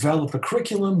 we developed a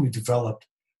curriculum, we developed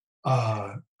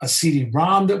a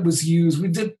CD-ROM that was used, we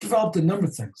developed a number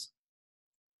of things.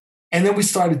 And then we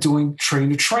started doing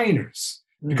train-the-trainers,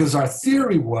 because our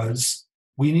theory was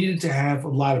we needed to have a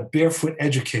lot of barefoot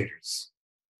educators.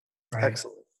 Right?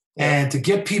 Excellent. and to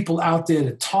get people out there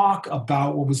to talk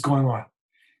about what was going on.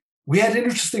 We had an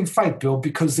interesting fight, Bill,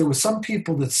 because there were some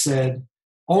people that said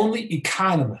only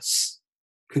economists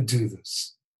could do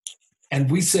this. And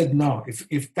we said, no,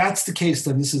 if that's the case,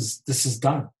 then this is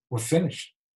done. We're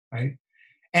finished, right?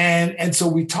 And so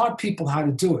we taught people how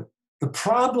to do it. The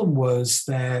problem was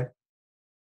that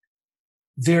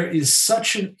there is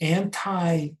such an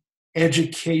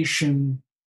anti-education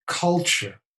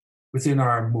culture within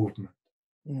our movement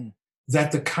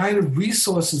that the kind of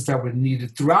resources that were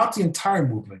needed throughout the entire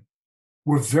movement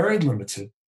were very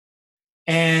limited.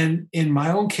 And in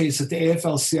my own case at the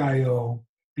AFL-CIO,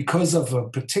 because of a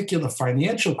particular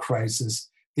financial crisis,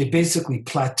 they basically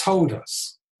plateaued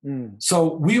us.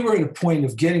 So we were at a point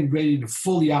of getting ready to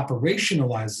fully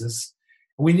operationalize this.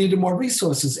 We needed more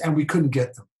resources, and we couldn't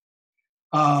get them.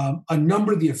 A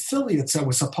number of the affiliates that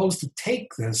were supposed to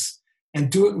take this and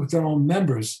do it with their own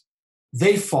members,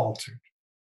 they faltered.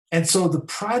 And so the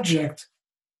project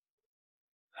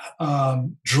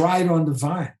dried on the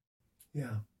vine.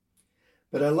 Yeah.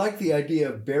 But I like the idea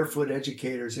of barefoot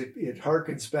educators. It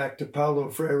harkens back to Paulo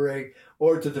Freire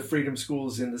or to the freedom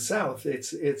schools in the South.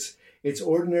 It's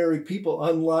ordinary people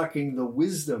unlocking the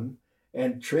wisdom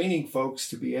and training folks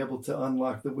to be able to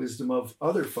unlock the wisdom of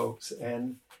other folks.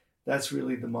 And that's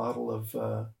really the model of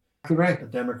a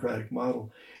democratic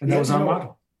model. And that was our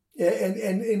model. And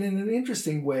in an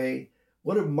interesting way,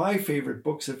 one of my favorite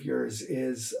books of yours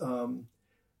is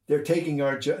They're Taking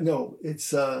Our Job. No,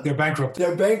 it's... They're Bankrupting.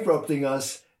 They're Bankrupting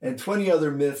Us, and 20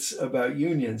 Other Myths About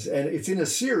Unions. And it's in a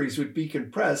series with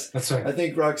Beacon Press. That's right. I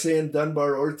think Roxanne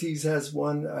Dunbar Ortiz has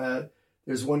one.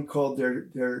 There's one called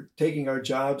They're Taking Our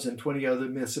Jobs and 20 Other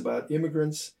Myths About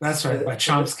Immigrants. That's right, by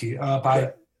Chomsky.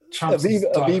 By Chomsky.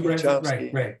 Aviva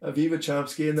Chomsky. Right. Aviva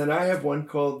Chomsky. And then I have one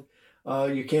called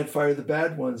You Can't Fire the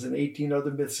Bad Ones and 18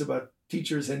 Other Myths About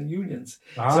Teachers and Unions.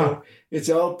 So it's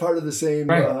all part of the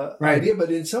same idea.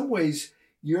 But in some ways,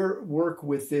 your work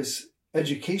with this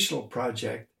educational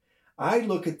project, I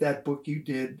look at that book you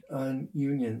did on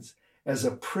unions as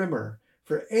a primer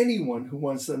for anyone who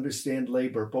wants to understand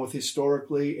labor, both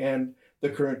historically and the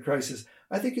current crisis.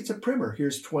 I think it's a primer.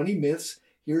 Here's 20 myths.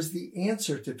 Here's the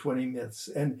answer to 20 myths.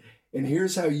 And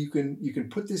here's how you can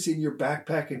put this in your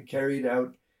backpack and carry it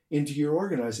out into your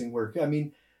organizing work. I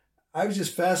mean, I was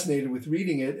just fascinated with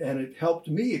reading it, and it helped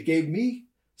me. It gave me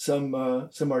some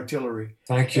artillery.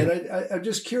 Thank you. And I'm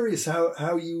just curious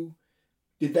how you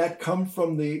did that come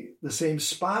from the same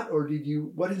spot, or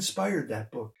what inspired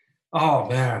that book? Oh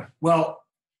man. Well,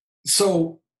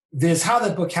 so there's how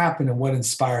that book happened and what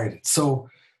inspired it. So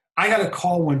I got a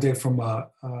call one day from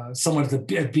someone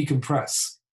at Beacon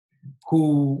Press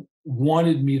who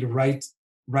wanted me to write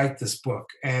this book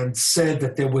and said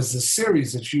that there was a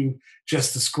series that you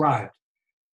just described.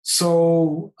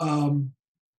 So,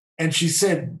 and she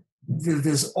said,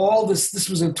 there's all this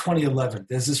was in 2011,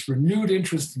 there's this renewed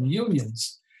interest in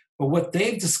unions, but what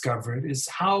they've discovered is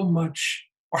how much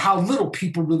or how little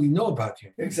people really know about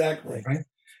unions. Exactly. Right?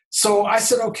 So I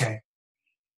said, okay.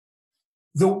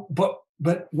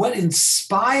 But what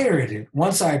inspired it,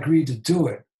 once I agreed to do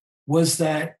it, was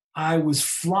that I was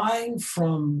flying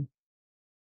from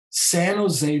San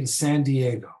Jose to San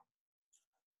Diego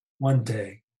one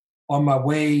day on my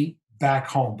way back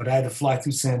home, but I had to fly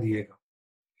through San Diego.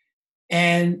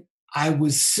 And I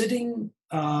was sitting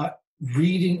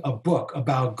reading a book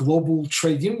about global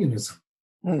trade unionism.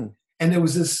 And there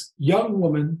was this young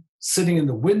woman sitting in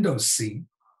the window seat.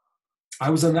 I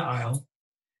was on the aisle.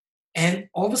 And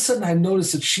all of a sudden I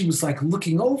noticed that she was like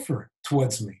looking over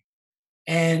towards me.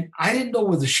 And I didn't know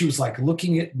whether she was like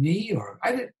looking at me or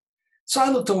I didn't. So I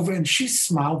looked over and she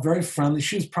smiled, very friendly.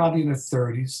 She was probably in her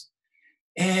 30s.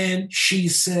 And she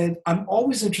said, I'm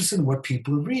always interested in what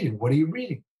people are reading. What are you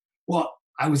reading? Well,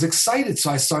 I was excited. So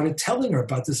I started telling her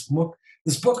about this book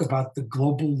about the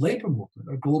global labor movement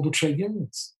or global trade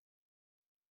unions.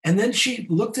 And then she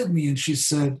looked at me and she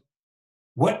said,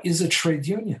 what is a trade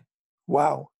union?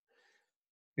 Wow.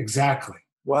 Exactly.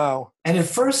 Wow. And at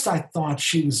first I thought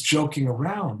she was joking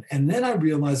around. And then I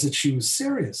realized that she was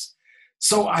serious.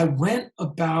 So I went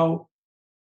about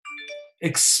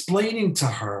explaining to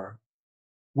her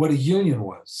what a union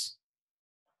was,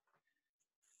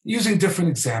 using different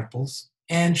examples.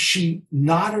 And she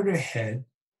nodded her head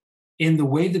in the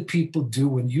way that people do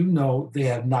when you know they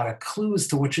have not a clue as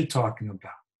to what you're talking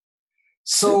about.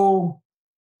 So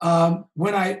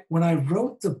when I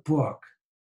wrote the book,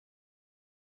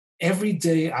 every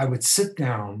day I would sit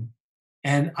down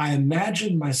and I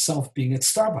imagined myself being at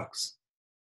Starbucks,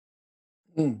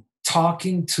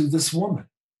 talking to this woman.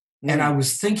 And I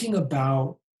was thinking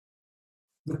about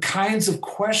the kinds of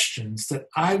questions that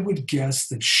I would guess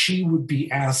that she would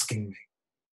be asking me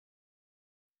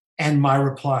and my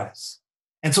replies.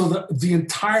 And so the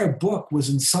entire book was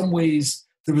in some ways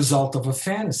the result of a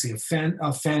fantasy,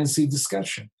 a fantasy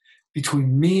discussion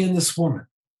between me and this woman.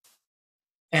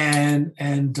 And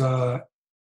I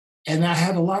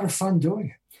had a lot of fun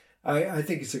doing it. I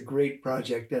think it's a great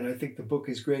project, and I think the book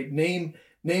is great. Name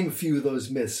a few of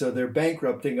those myths. So they're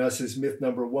bankrupting us is myth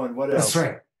number one. What else? That's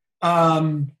right.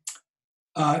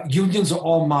 Unions are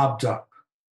all mobbed up.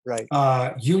 Right.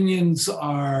 Unions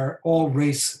are all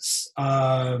racist.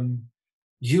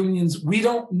 Unions, we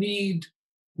don't need,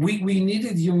 we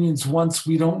needed unions once,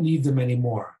 we don't need them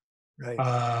anymore.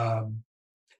 Right.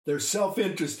 They're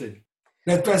self-interested.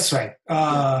 That's right.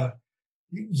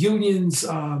 Unions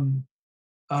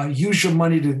use your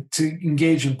money to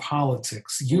engage in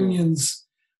politics. Unions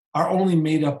are only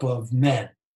made up of men,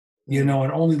 and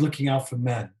only looking out for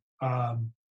men.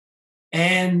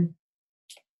 And,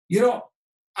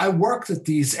 I worked at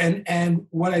these, and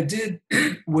what I did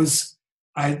was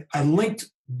I linked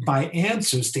my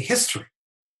answers to history.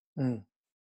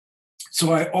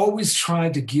 So I always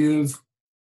tried to give,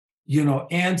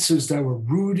 answers that were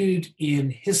rooted in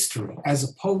history as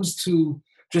opposed to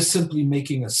just simply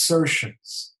making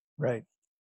assertions. Right.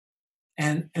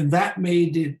 And that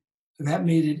made it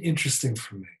interesting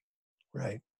for me.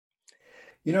 Right.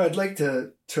 I'd like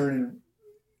to turn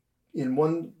in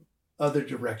one other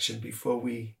direction before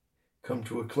we come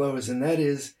to a close, and that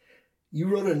is you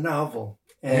wrote a novel.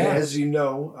 And as you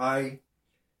know, I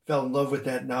fell in love with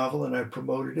that novel and I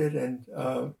promoted it. And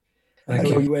I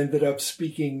know you ended up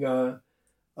speaking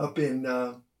up in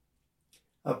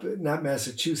not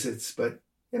Massachusetts, but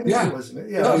it wasn't.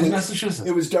 Yeah, it was Massachusetts.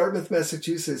 It was Dartmouth,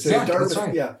 Massachusetts. Yeah, Dartmouth, that's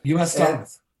right. Yeah, U.S.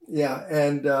 Dartmouth.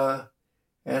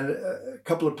 And a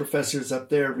couple of professors up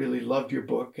there really loved your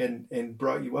book and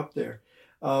brought you up there.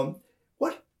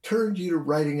 What turned you to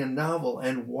writing a novel,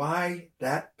 and why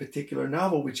that particular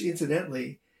novel, which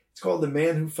incidentally, it's called The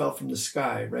Man Who Fell from the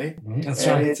Sky, right? That's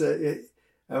and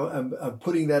right. I'm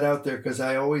putting that out there because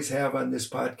I always have on this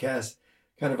podcast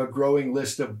kind of a growing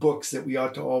list of books that we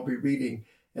ought to all be reading.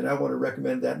 And I want to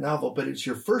recommend that novel, but it's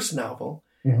your first novel.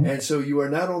 And so you are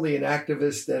not only an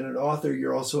activist and an author,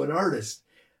 you're also an artist.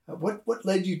 What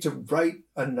led you to write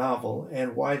a novel,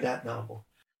 and why that novel?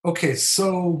 Okay,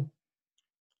 so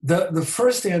the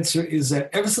first answer is that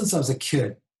ever since I was a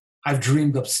kid, I've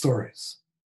dreamed up stories.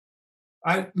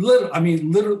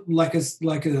 Literally,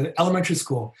 like a elementary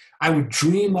school, I would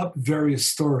dream up various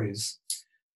stories,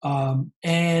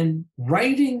 and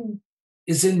writing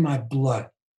is in my blood.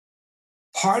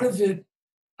 Part of it,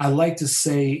 I like to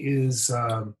say, is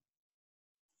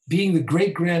being the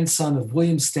great-grandson of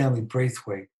William Stanley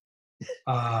Braithwaite,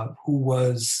 who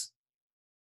was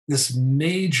this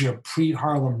major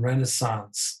pre-Harlem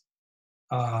Renaissance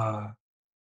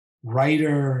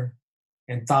writer,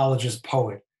 anthologist,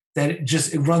 poet, that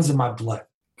it runs in my blood.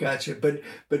 Gotcha. But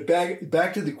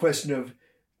back to the question of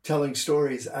telling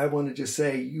stories, I want to just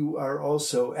say you are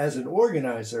also, as an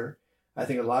organizer, I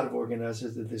think a lot of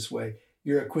organizers are this way,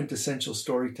 you're a quintessential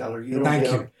storyteller. You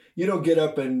don't get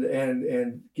up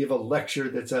and give a lecture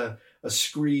that's a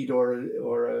screed or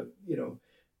a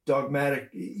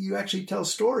dogmatic. You actually tell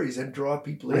stories and draw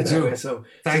people in. I do. So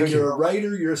Thank you. You're a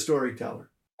writer, you're a storyteller.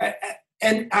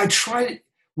 And I try.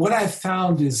 What I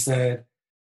found is that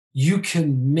you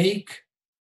can make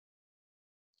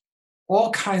all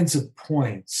kinds of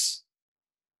points,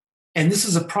 and this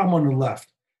is a problem on the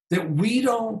left, that we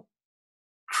don't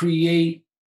create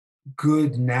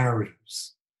good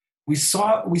narratives. We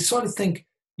sort of think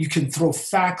you can throw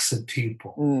facts at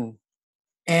people.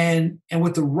 And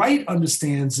what the right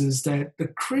understands is that the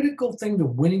critical thing to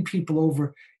winning people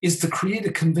over is to create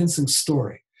a convincing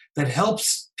story that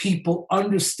helps people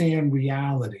understand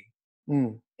reality.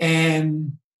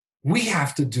 And we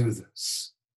have to do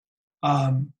this.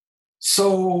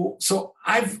 So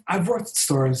I've worked at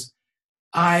stories.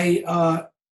 I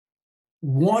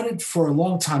wanted for a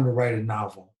long time to write a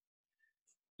novel,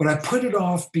 but I put it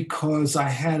off because I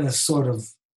had a sort of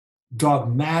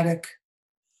dogmatic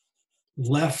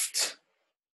left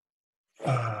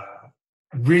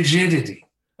rigidity.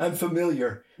 I'm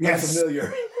familiar. Yes. I'm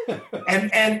familiar.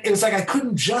 and it was like I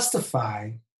couldn't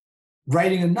justify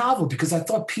writing a novel because I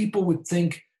thought people would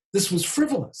think this was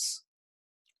frivolous.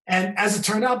 And as it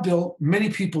turned out, Bill, many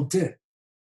people did.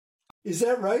 Is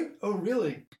that right? Oh,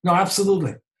 really? No,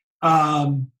 absolutely.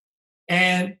 And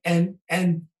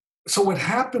so what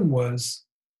happened was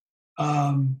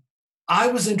I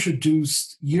was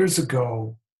introduced years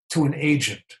ago to an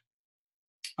agent,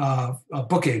 a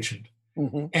book agent.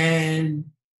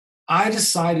 And I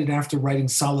decided after writing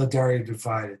Solidarity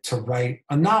Divided to write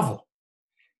a novel.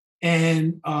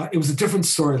 And it was a different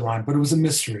storyline, but it was a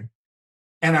mystery.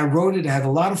 And I wrote it, I had a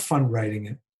lot of fun writing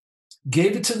it,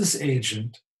 gave it to this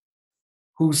agent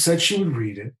who said she would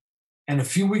read it. And a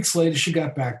few weeks later, she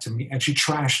got back to me and she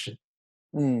trashed it.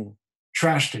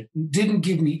 Trashed it. Didn't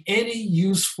give me any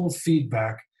useful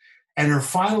feedback. And her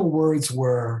final words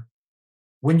were,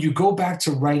 when you go back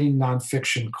to writing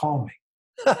nonfiction, call me.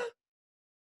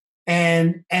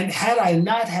 And had I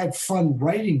not had fun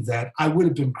writing that, I would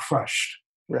have been crushed.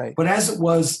 Right. But as it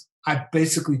was, I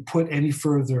basically put any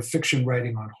further fiction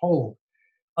writing on hold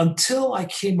until I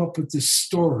came up with this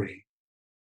story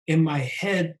in my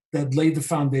head that laid the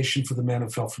foundation for The Man Who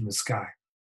Fell from the Sky.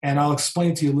 And I'll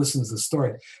explain to your listeners the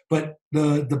story. But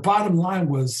the bottom line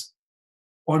was,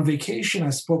 on vacation, I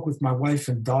spoke with my wife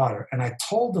and daughter, and I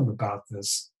told them about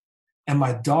this. And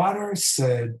my daughter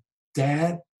said,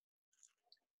 Dad,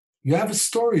 you have a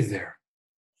story there,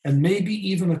 and maybe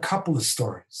even a couple of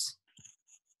stories.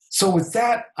 So with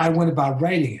that, I went about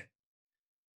writing it.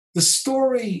 The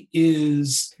story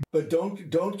is... But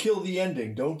don't kill the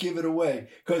ending. Don't give it away,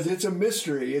 because it's a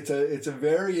mystery. It's a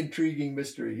very intriguing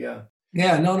mystery, yeah.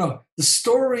 Yeah, no. The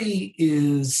story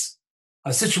is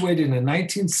situated in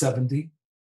 1970,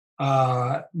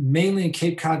 mainly in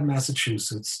Cape Cod,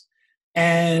 Massachusetts,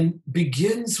 and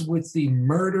begins with the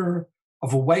murder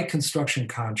of a white construction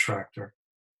contractor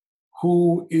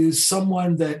who is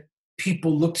someone that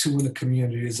people look to in the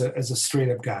community as a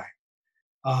straight-up guy.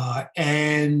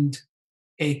 And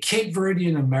a Cape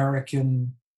Verdean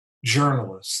American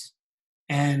journalist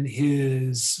and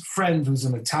his friend, who's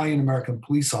an Italian-American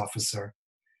police officer,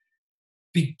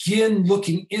 begin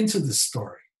looking into the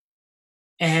story.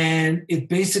 And it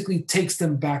basically takes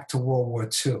them back to World War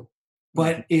II.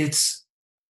 But it's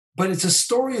a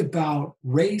story about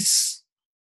race,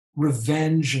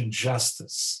 revenge, and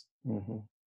justice. Mm-hmm.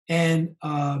 And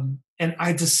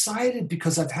I decided,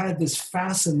 because I've had this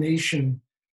fascination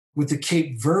with the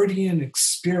Cape Verdean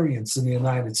experience in the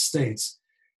United States,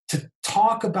 to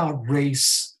talk about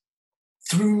race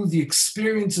through the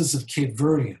experiences of Cape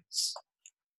Verdeans.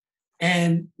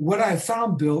 And what I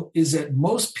found, Bill, is that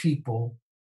most people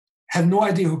have no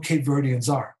idea who Cape Verdeans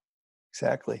are.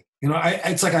 Exactly. You know,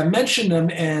 it's like I mention them,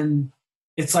 and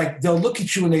it's like they'll look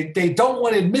at you and they don't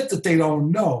want to admit that they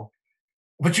don't know.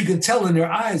 But you can tell in their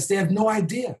eyes, they have no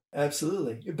idea.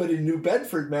 Absolutely. But in New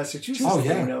Bedford, Massachusetts,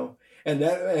 they know.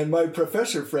 And my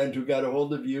professor friend who got a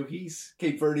hold of you, he's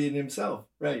Cape Verdean himself.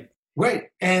 Right. Right.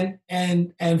 And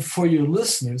for your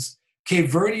listeners,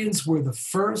 Cape Verdeans were the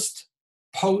first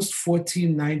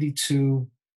post-1492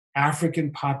 African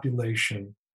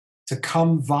population to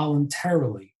come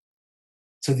voluntarily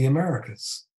to the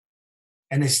Americas.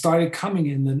 And they started coming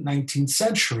in the 19th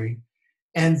century,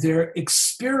 and their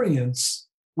experience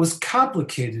was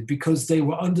complicated because they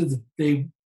were under the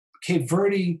Cape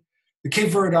Verde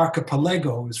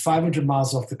archipelago is 500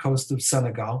 miles off the coast of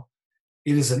Senegal.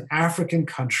 It is an African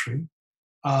country,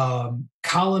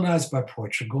 colonized by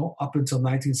Portugal up until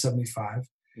 1975.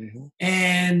 Mm-hmm.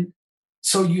 And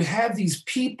so you have these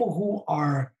people who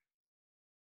are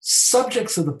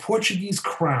subjects of the Portuguese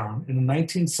crown in the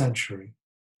 19th century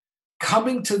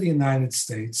coming to the United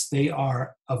States. They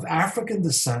are of African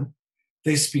descent.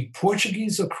 They speak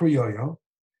Portuguese or Criollo.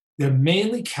 They're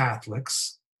mainly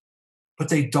Catholics, but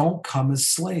they don't come as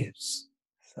slaves.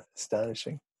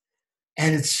 Astonishing.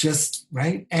 And it's just,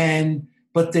 right?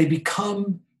 But they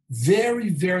become very,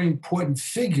 very important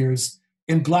figures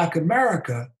in Black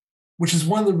America, which is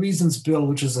one of the reasons, Bill,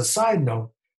 which is a side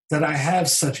note, that I have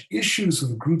such issues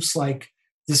with groups like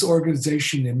this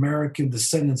organization, the American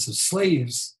Descendants of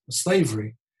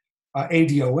Slavery,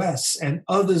 ADOS, and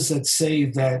others that say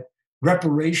that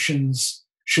reparations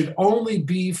should only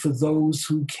be for those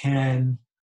who can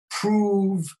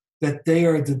prove that they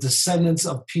are the descendants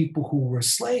of people who were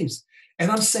slaves.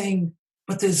 And I'm saying,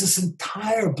 but there's this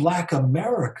entire Black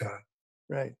America,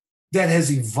 right, that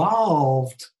has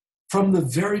evolved from the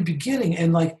very beginning.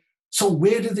 And so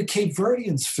where do the Cape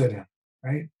Verdeans fit in,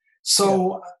 right?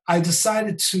 So I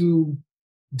decided to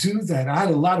do that. I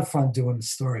had a lot of fun doing the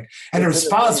story. And the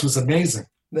response was amazing.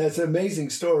 That's an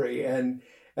amazing story. And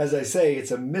as I say,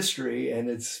 it's a mystery, and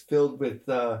it's filled with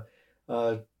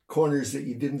corners that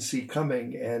you didn't see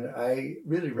coming. And I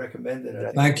really recommend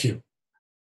it. Thank you.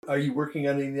 Are you working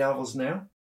on any novels now?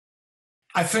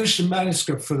 I finished the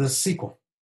manuscript for the sequel.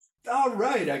 All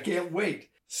right. I can't wait.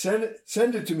 Send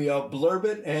it to me. I'll blurb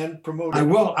it and promote it. I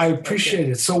will. I appreciate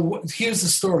it. So here's the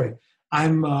story.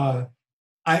 My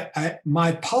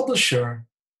publisher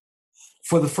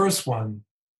for the first one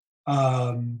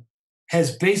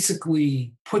has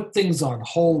basically put things on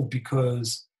hold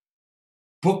because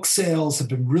book sales have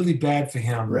been really bad for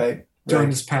him during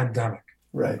this pandemic.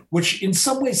 Right. Which in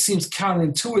some ways seems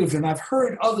counterintuitive. And I've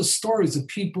heard other stories of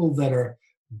people that are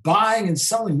buying and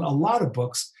selling a lot of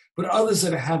books, but others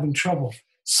that are having trouble.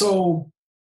 So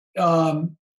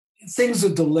things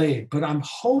are delayed, but I'm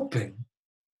hoping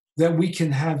that we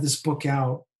can have this book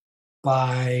out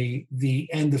by the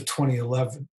end of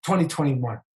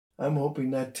 2021. I'm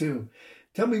hoping that too.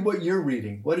 Tell me what you're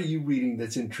reading. What are you reading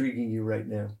that's intriguing you right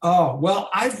now? Oh, well,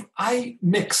 I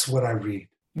mix what I read.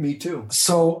 Me too.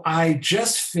 So I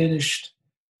just finished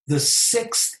the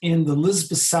 6th in the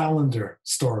Lisbeth Salander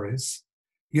stories.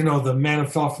 You know, the Man Who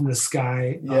Fell from the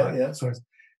Sky. Stories.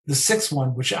 The 6th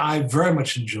one, which I very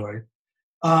much enjoyed.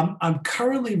 I'm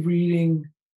currently reading,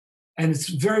 and it's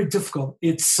very difficult.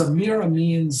 It's Samir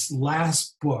Amin's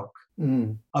last book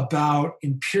about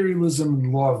imperialism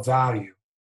and law of value.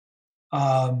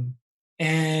 And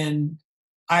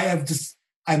I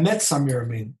met Samir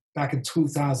Amin back in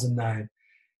 2009.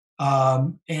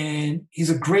 And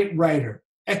he's a great writer.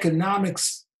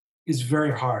 Economics is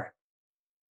very hard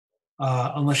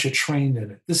unless you're trained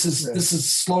in it. This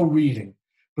is slow reading,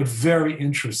 but very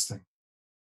interesting.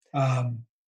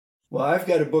 Well, I've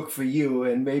got a book for you,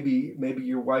 and maybe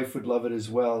your wife would love it as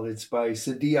well. It's by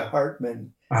Saidiya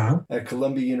Hartman at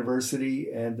Columbia University,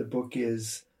 and the book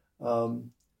is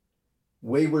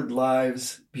Wayward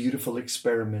Lives, Beautiful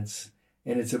Experiments.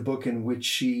 And it's a book in which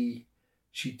she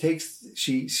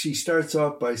starts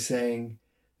off by saying,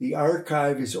 the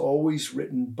archive is always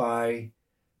written by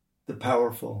the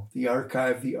powerful. The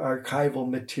archival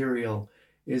material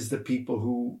is the people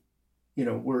who,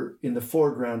 were in the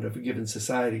foreground of a given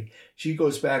society. She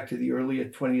goes back to the early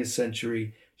 20th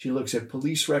century. She looks at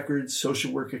police records,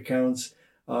 social work accounts,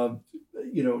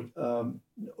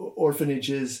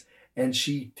 orphanages, and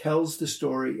she tells the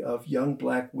story of young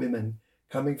Black women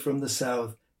coming from the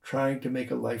South, trying to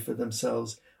make a life for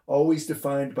themselves, always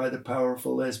defined by the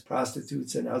powerful as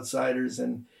prostitutes and outsiders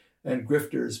and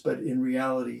grifters, but in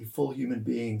reality, full human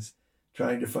beings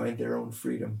trying to find their own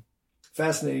freedom.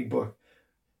 Fascinating book.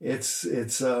 It's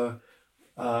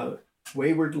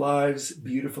Wayward Lives,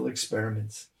 Beautiful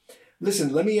Experiments.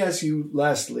 Listen, let me ask you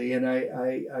lastly, and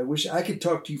I wish I could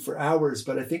talk to you for hours,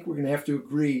 but I think we're going to have to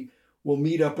agree we'll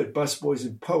meet up at Busboys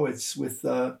and Poets with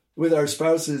our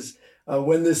spouses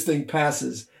when this thing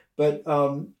passes. But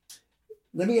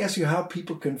let me ask you how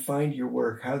people can find your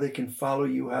work, how they can follow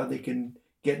you, how they can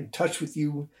get in touch with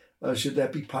you, should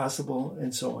that be possible,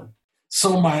 and so on.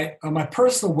 So my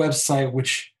personal website,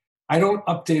 which I don't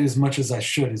update as much as I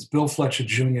should, is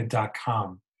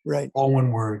BillFletcherJr.com. Right. All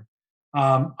one word.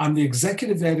 I'm the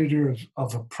executive editor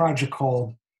of a project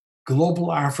called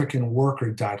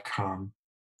GlobalAfricanWorker.com,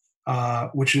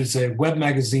 which is a web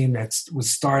magazine that was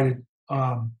started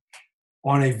on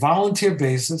a volunteer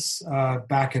basis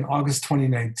back in August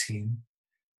 2019.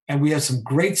 And we have some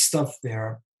great stuff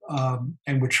there,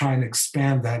 and we're trying to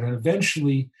expand that and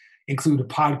eventually include a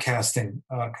podcasting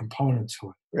component to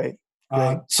it. Right.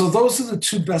 So those are the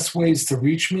two best ways to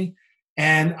reach me.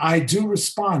 And I do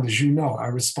respond, as you know. I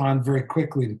respond very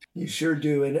quickly to people. You sure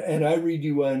do. And I read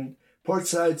you on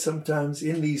Portside sometimes,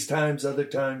 in these times, other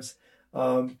times.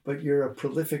 But you're a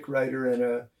prolific writer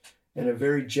and a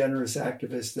very generous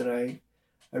activist. And I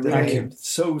really am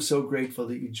so grateful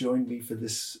that you joined me for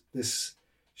this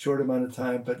short amount of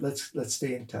time. But let's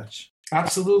stay in touch.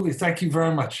 Absolutely. Thank you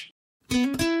very much.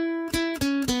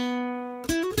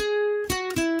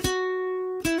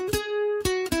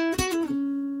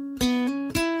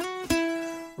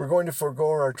 We're going to forego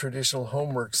our traditional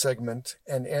homework segment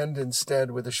and end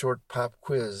instead with a short pop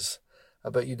quiz. I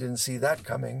bet you didn't see that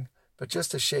coming, but just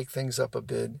to shake things up a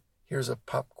bit, here's a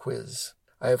pop quiz.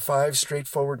 I have 5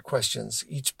 straightforward questions,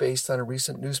 each based on a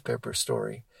recent newspaper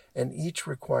story, and each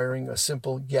requiring a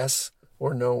simple yes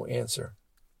or no answer.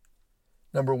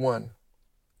 Number 1.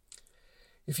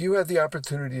 If you had the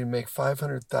opportunity to make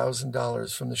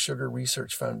 $500,000 from the Sugar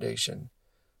Research Foundation,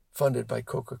 funded by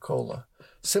Coca-Cola,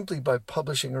 simply by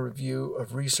publishing a review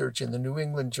of research in the New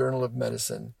England Journal of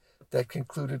Medicine that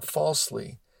concluded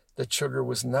falsely that sugar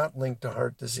was not linked to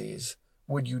heart disease,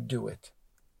 would you do it?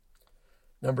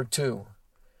 Number 2,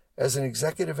 as an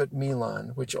executive at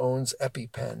Milan, which owns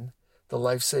EpiPen, the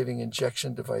life-saving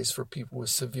injection device for people with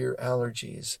severe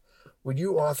allergies, would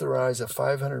you authorize a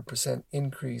 500%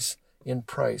 increase in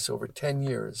price over 10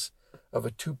 years of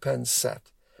a 2-pen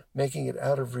set, making it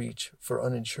out of reach for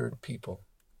uninsured people?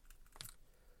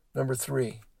 Number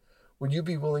 3, would you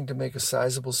be willing to make a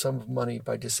sizable sum of money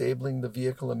by disabling the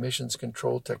vehicle emissions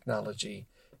control technology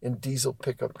in diesel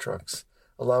pickup trucks,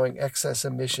 allowing excess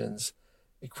emissions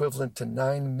equivalent to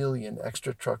 9 million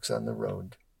extra trucks on the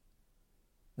road.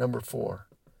 Number 4,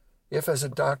 if as a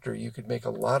doctor you could make a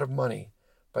lot of money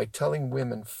by telling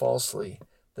women falsely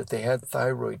that they had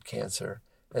thyroid cancer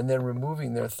and then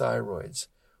removing their thyroids,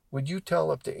 would you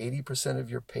tell up to 80% of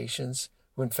your patients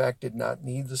who in fact did not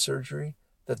need the surgery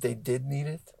that they did need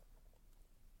it?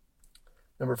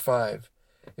 Number 5,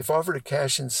 if offered a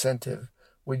cash incentive,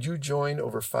 would you join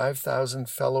over 5,000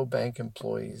 fellow bank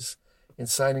employees in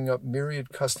signing up myriad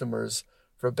customers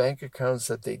for bank accounts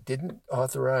that they didn't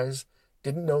authorize,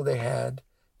 didn't know they had,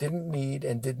 didn't need,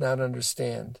 and did not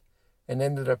understand, and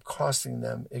ended up costing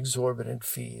them exorbitant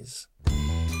fees?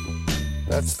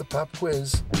 That's the pop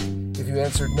quiz. If you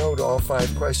answered no to all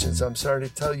 5 questions, I'm sorry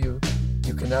to tell you,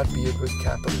 you cannot be a good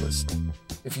capitalist.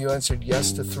 If you answered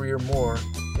yes to 3 or more,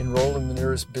 enroll in the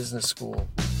nearest business school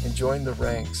and join the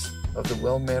ranks of the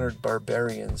well-mannered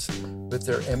barbarians with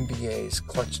their MBAs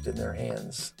clutched in their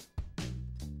hands.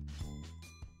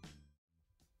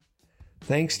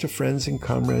 Thanks to friends and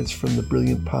comrades from the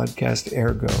brilliant podcast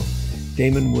Ergo,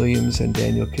 Damon Williams and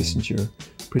Daniel Kissinger,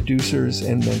 producers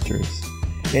and mentors,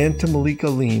 and to Malik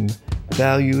Aleem,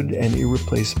 valued and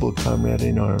irreplaceable comrade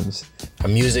in arms. Our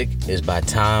music is by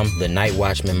Tom, the Night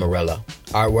Watchman Morello.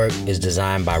 Artwork is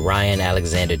designed by Ryan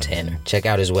Alexander Tanner. Check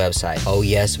out his website,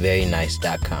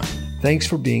 ohyesverynice.com. Thanks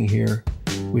for being here.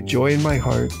 With joy in my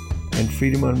heart and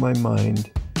freedom on my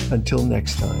mind. Until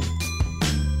next time.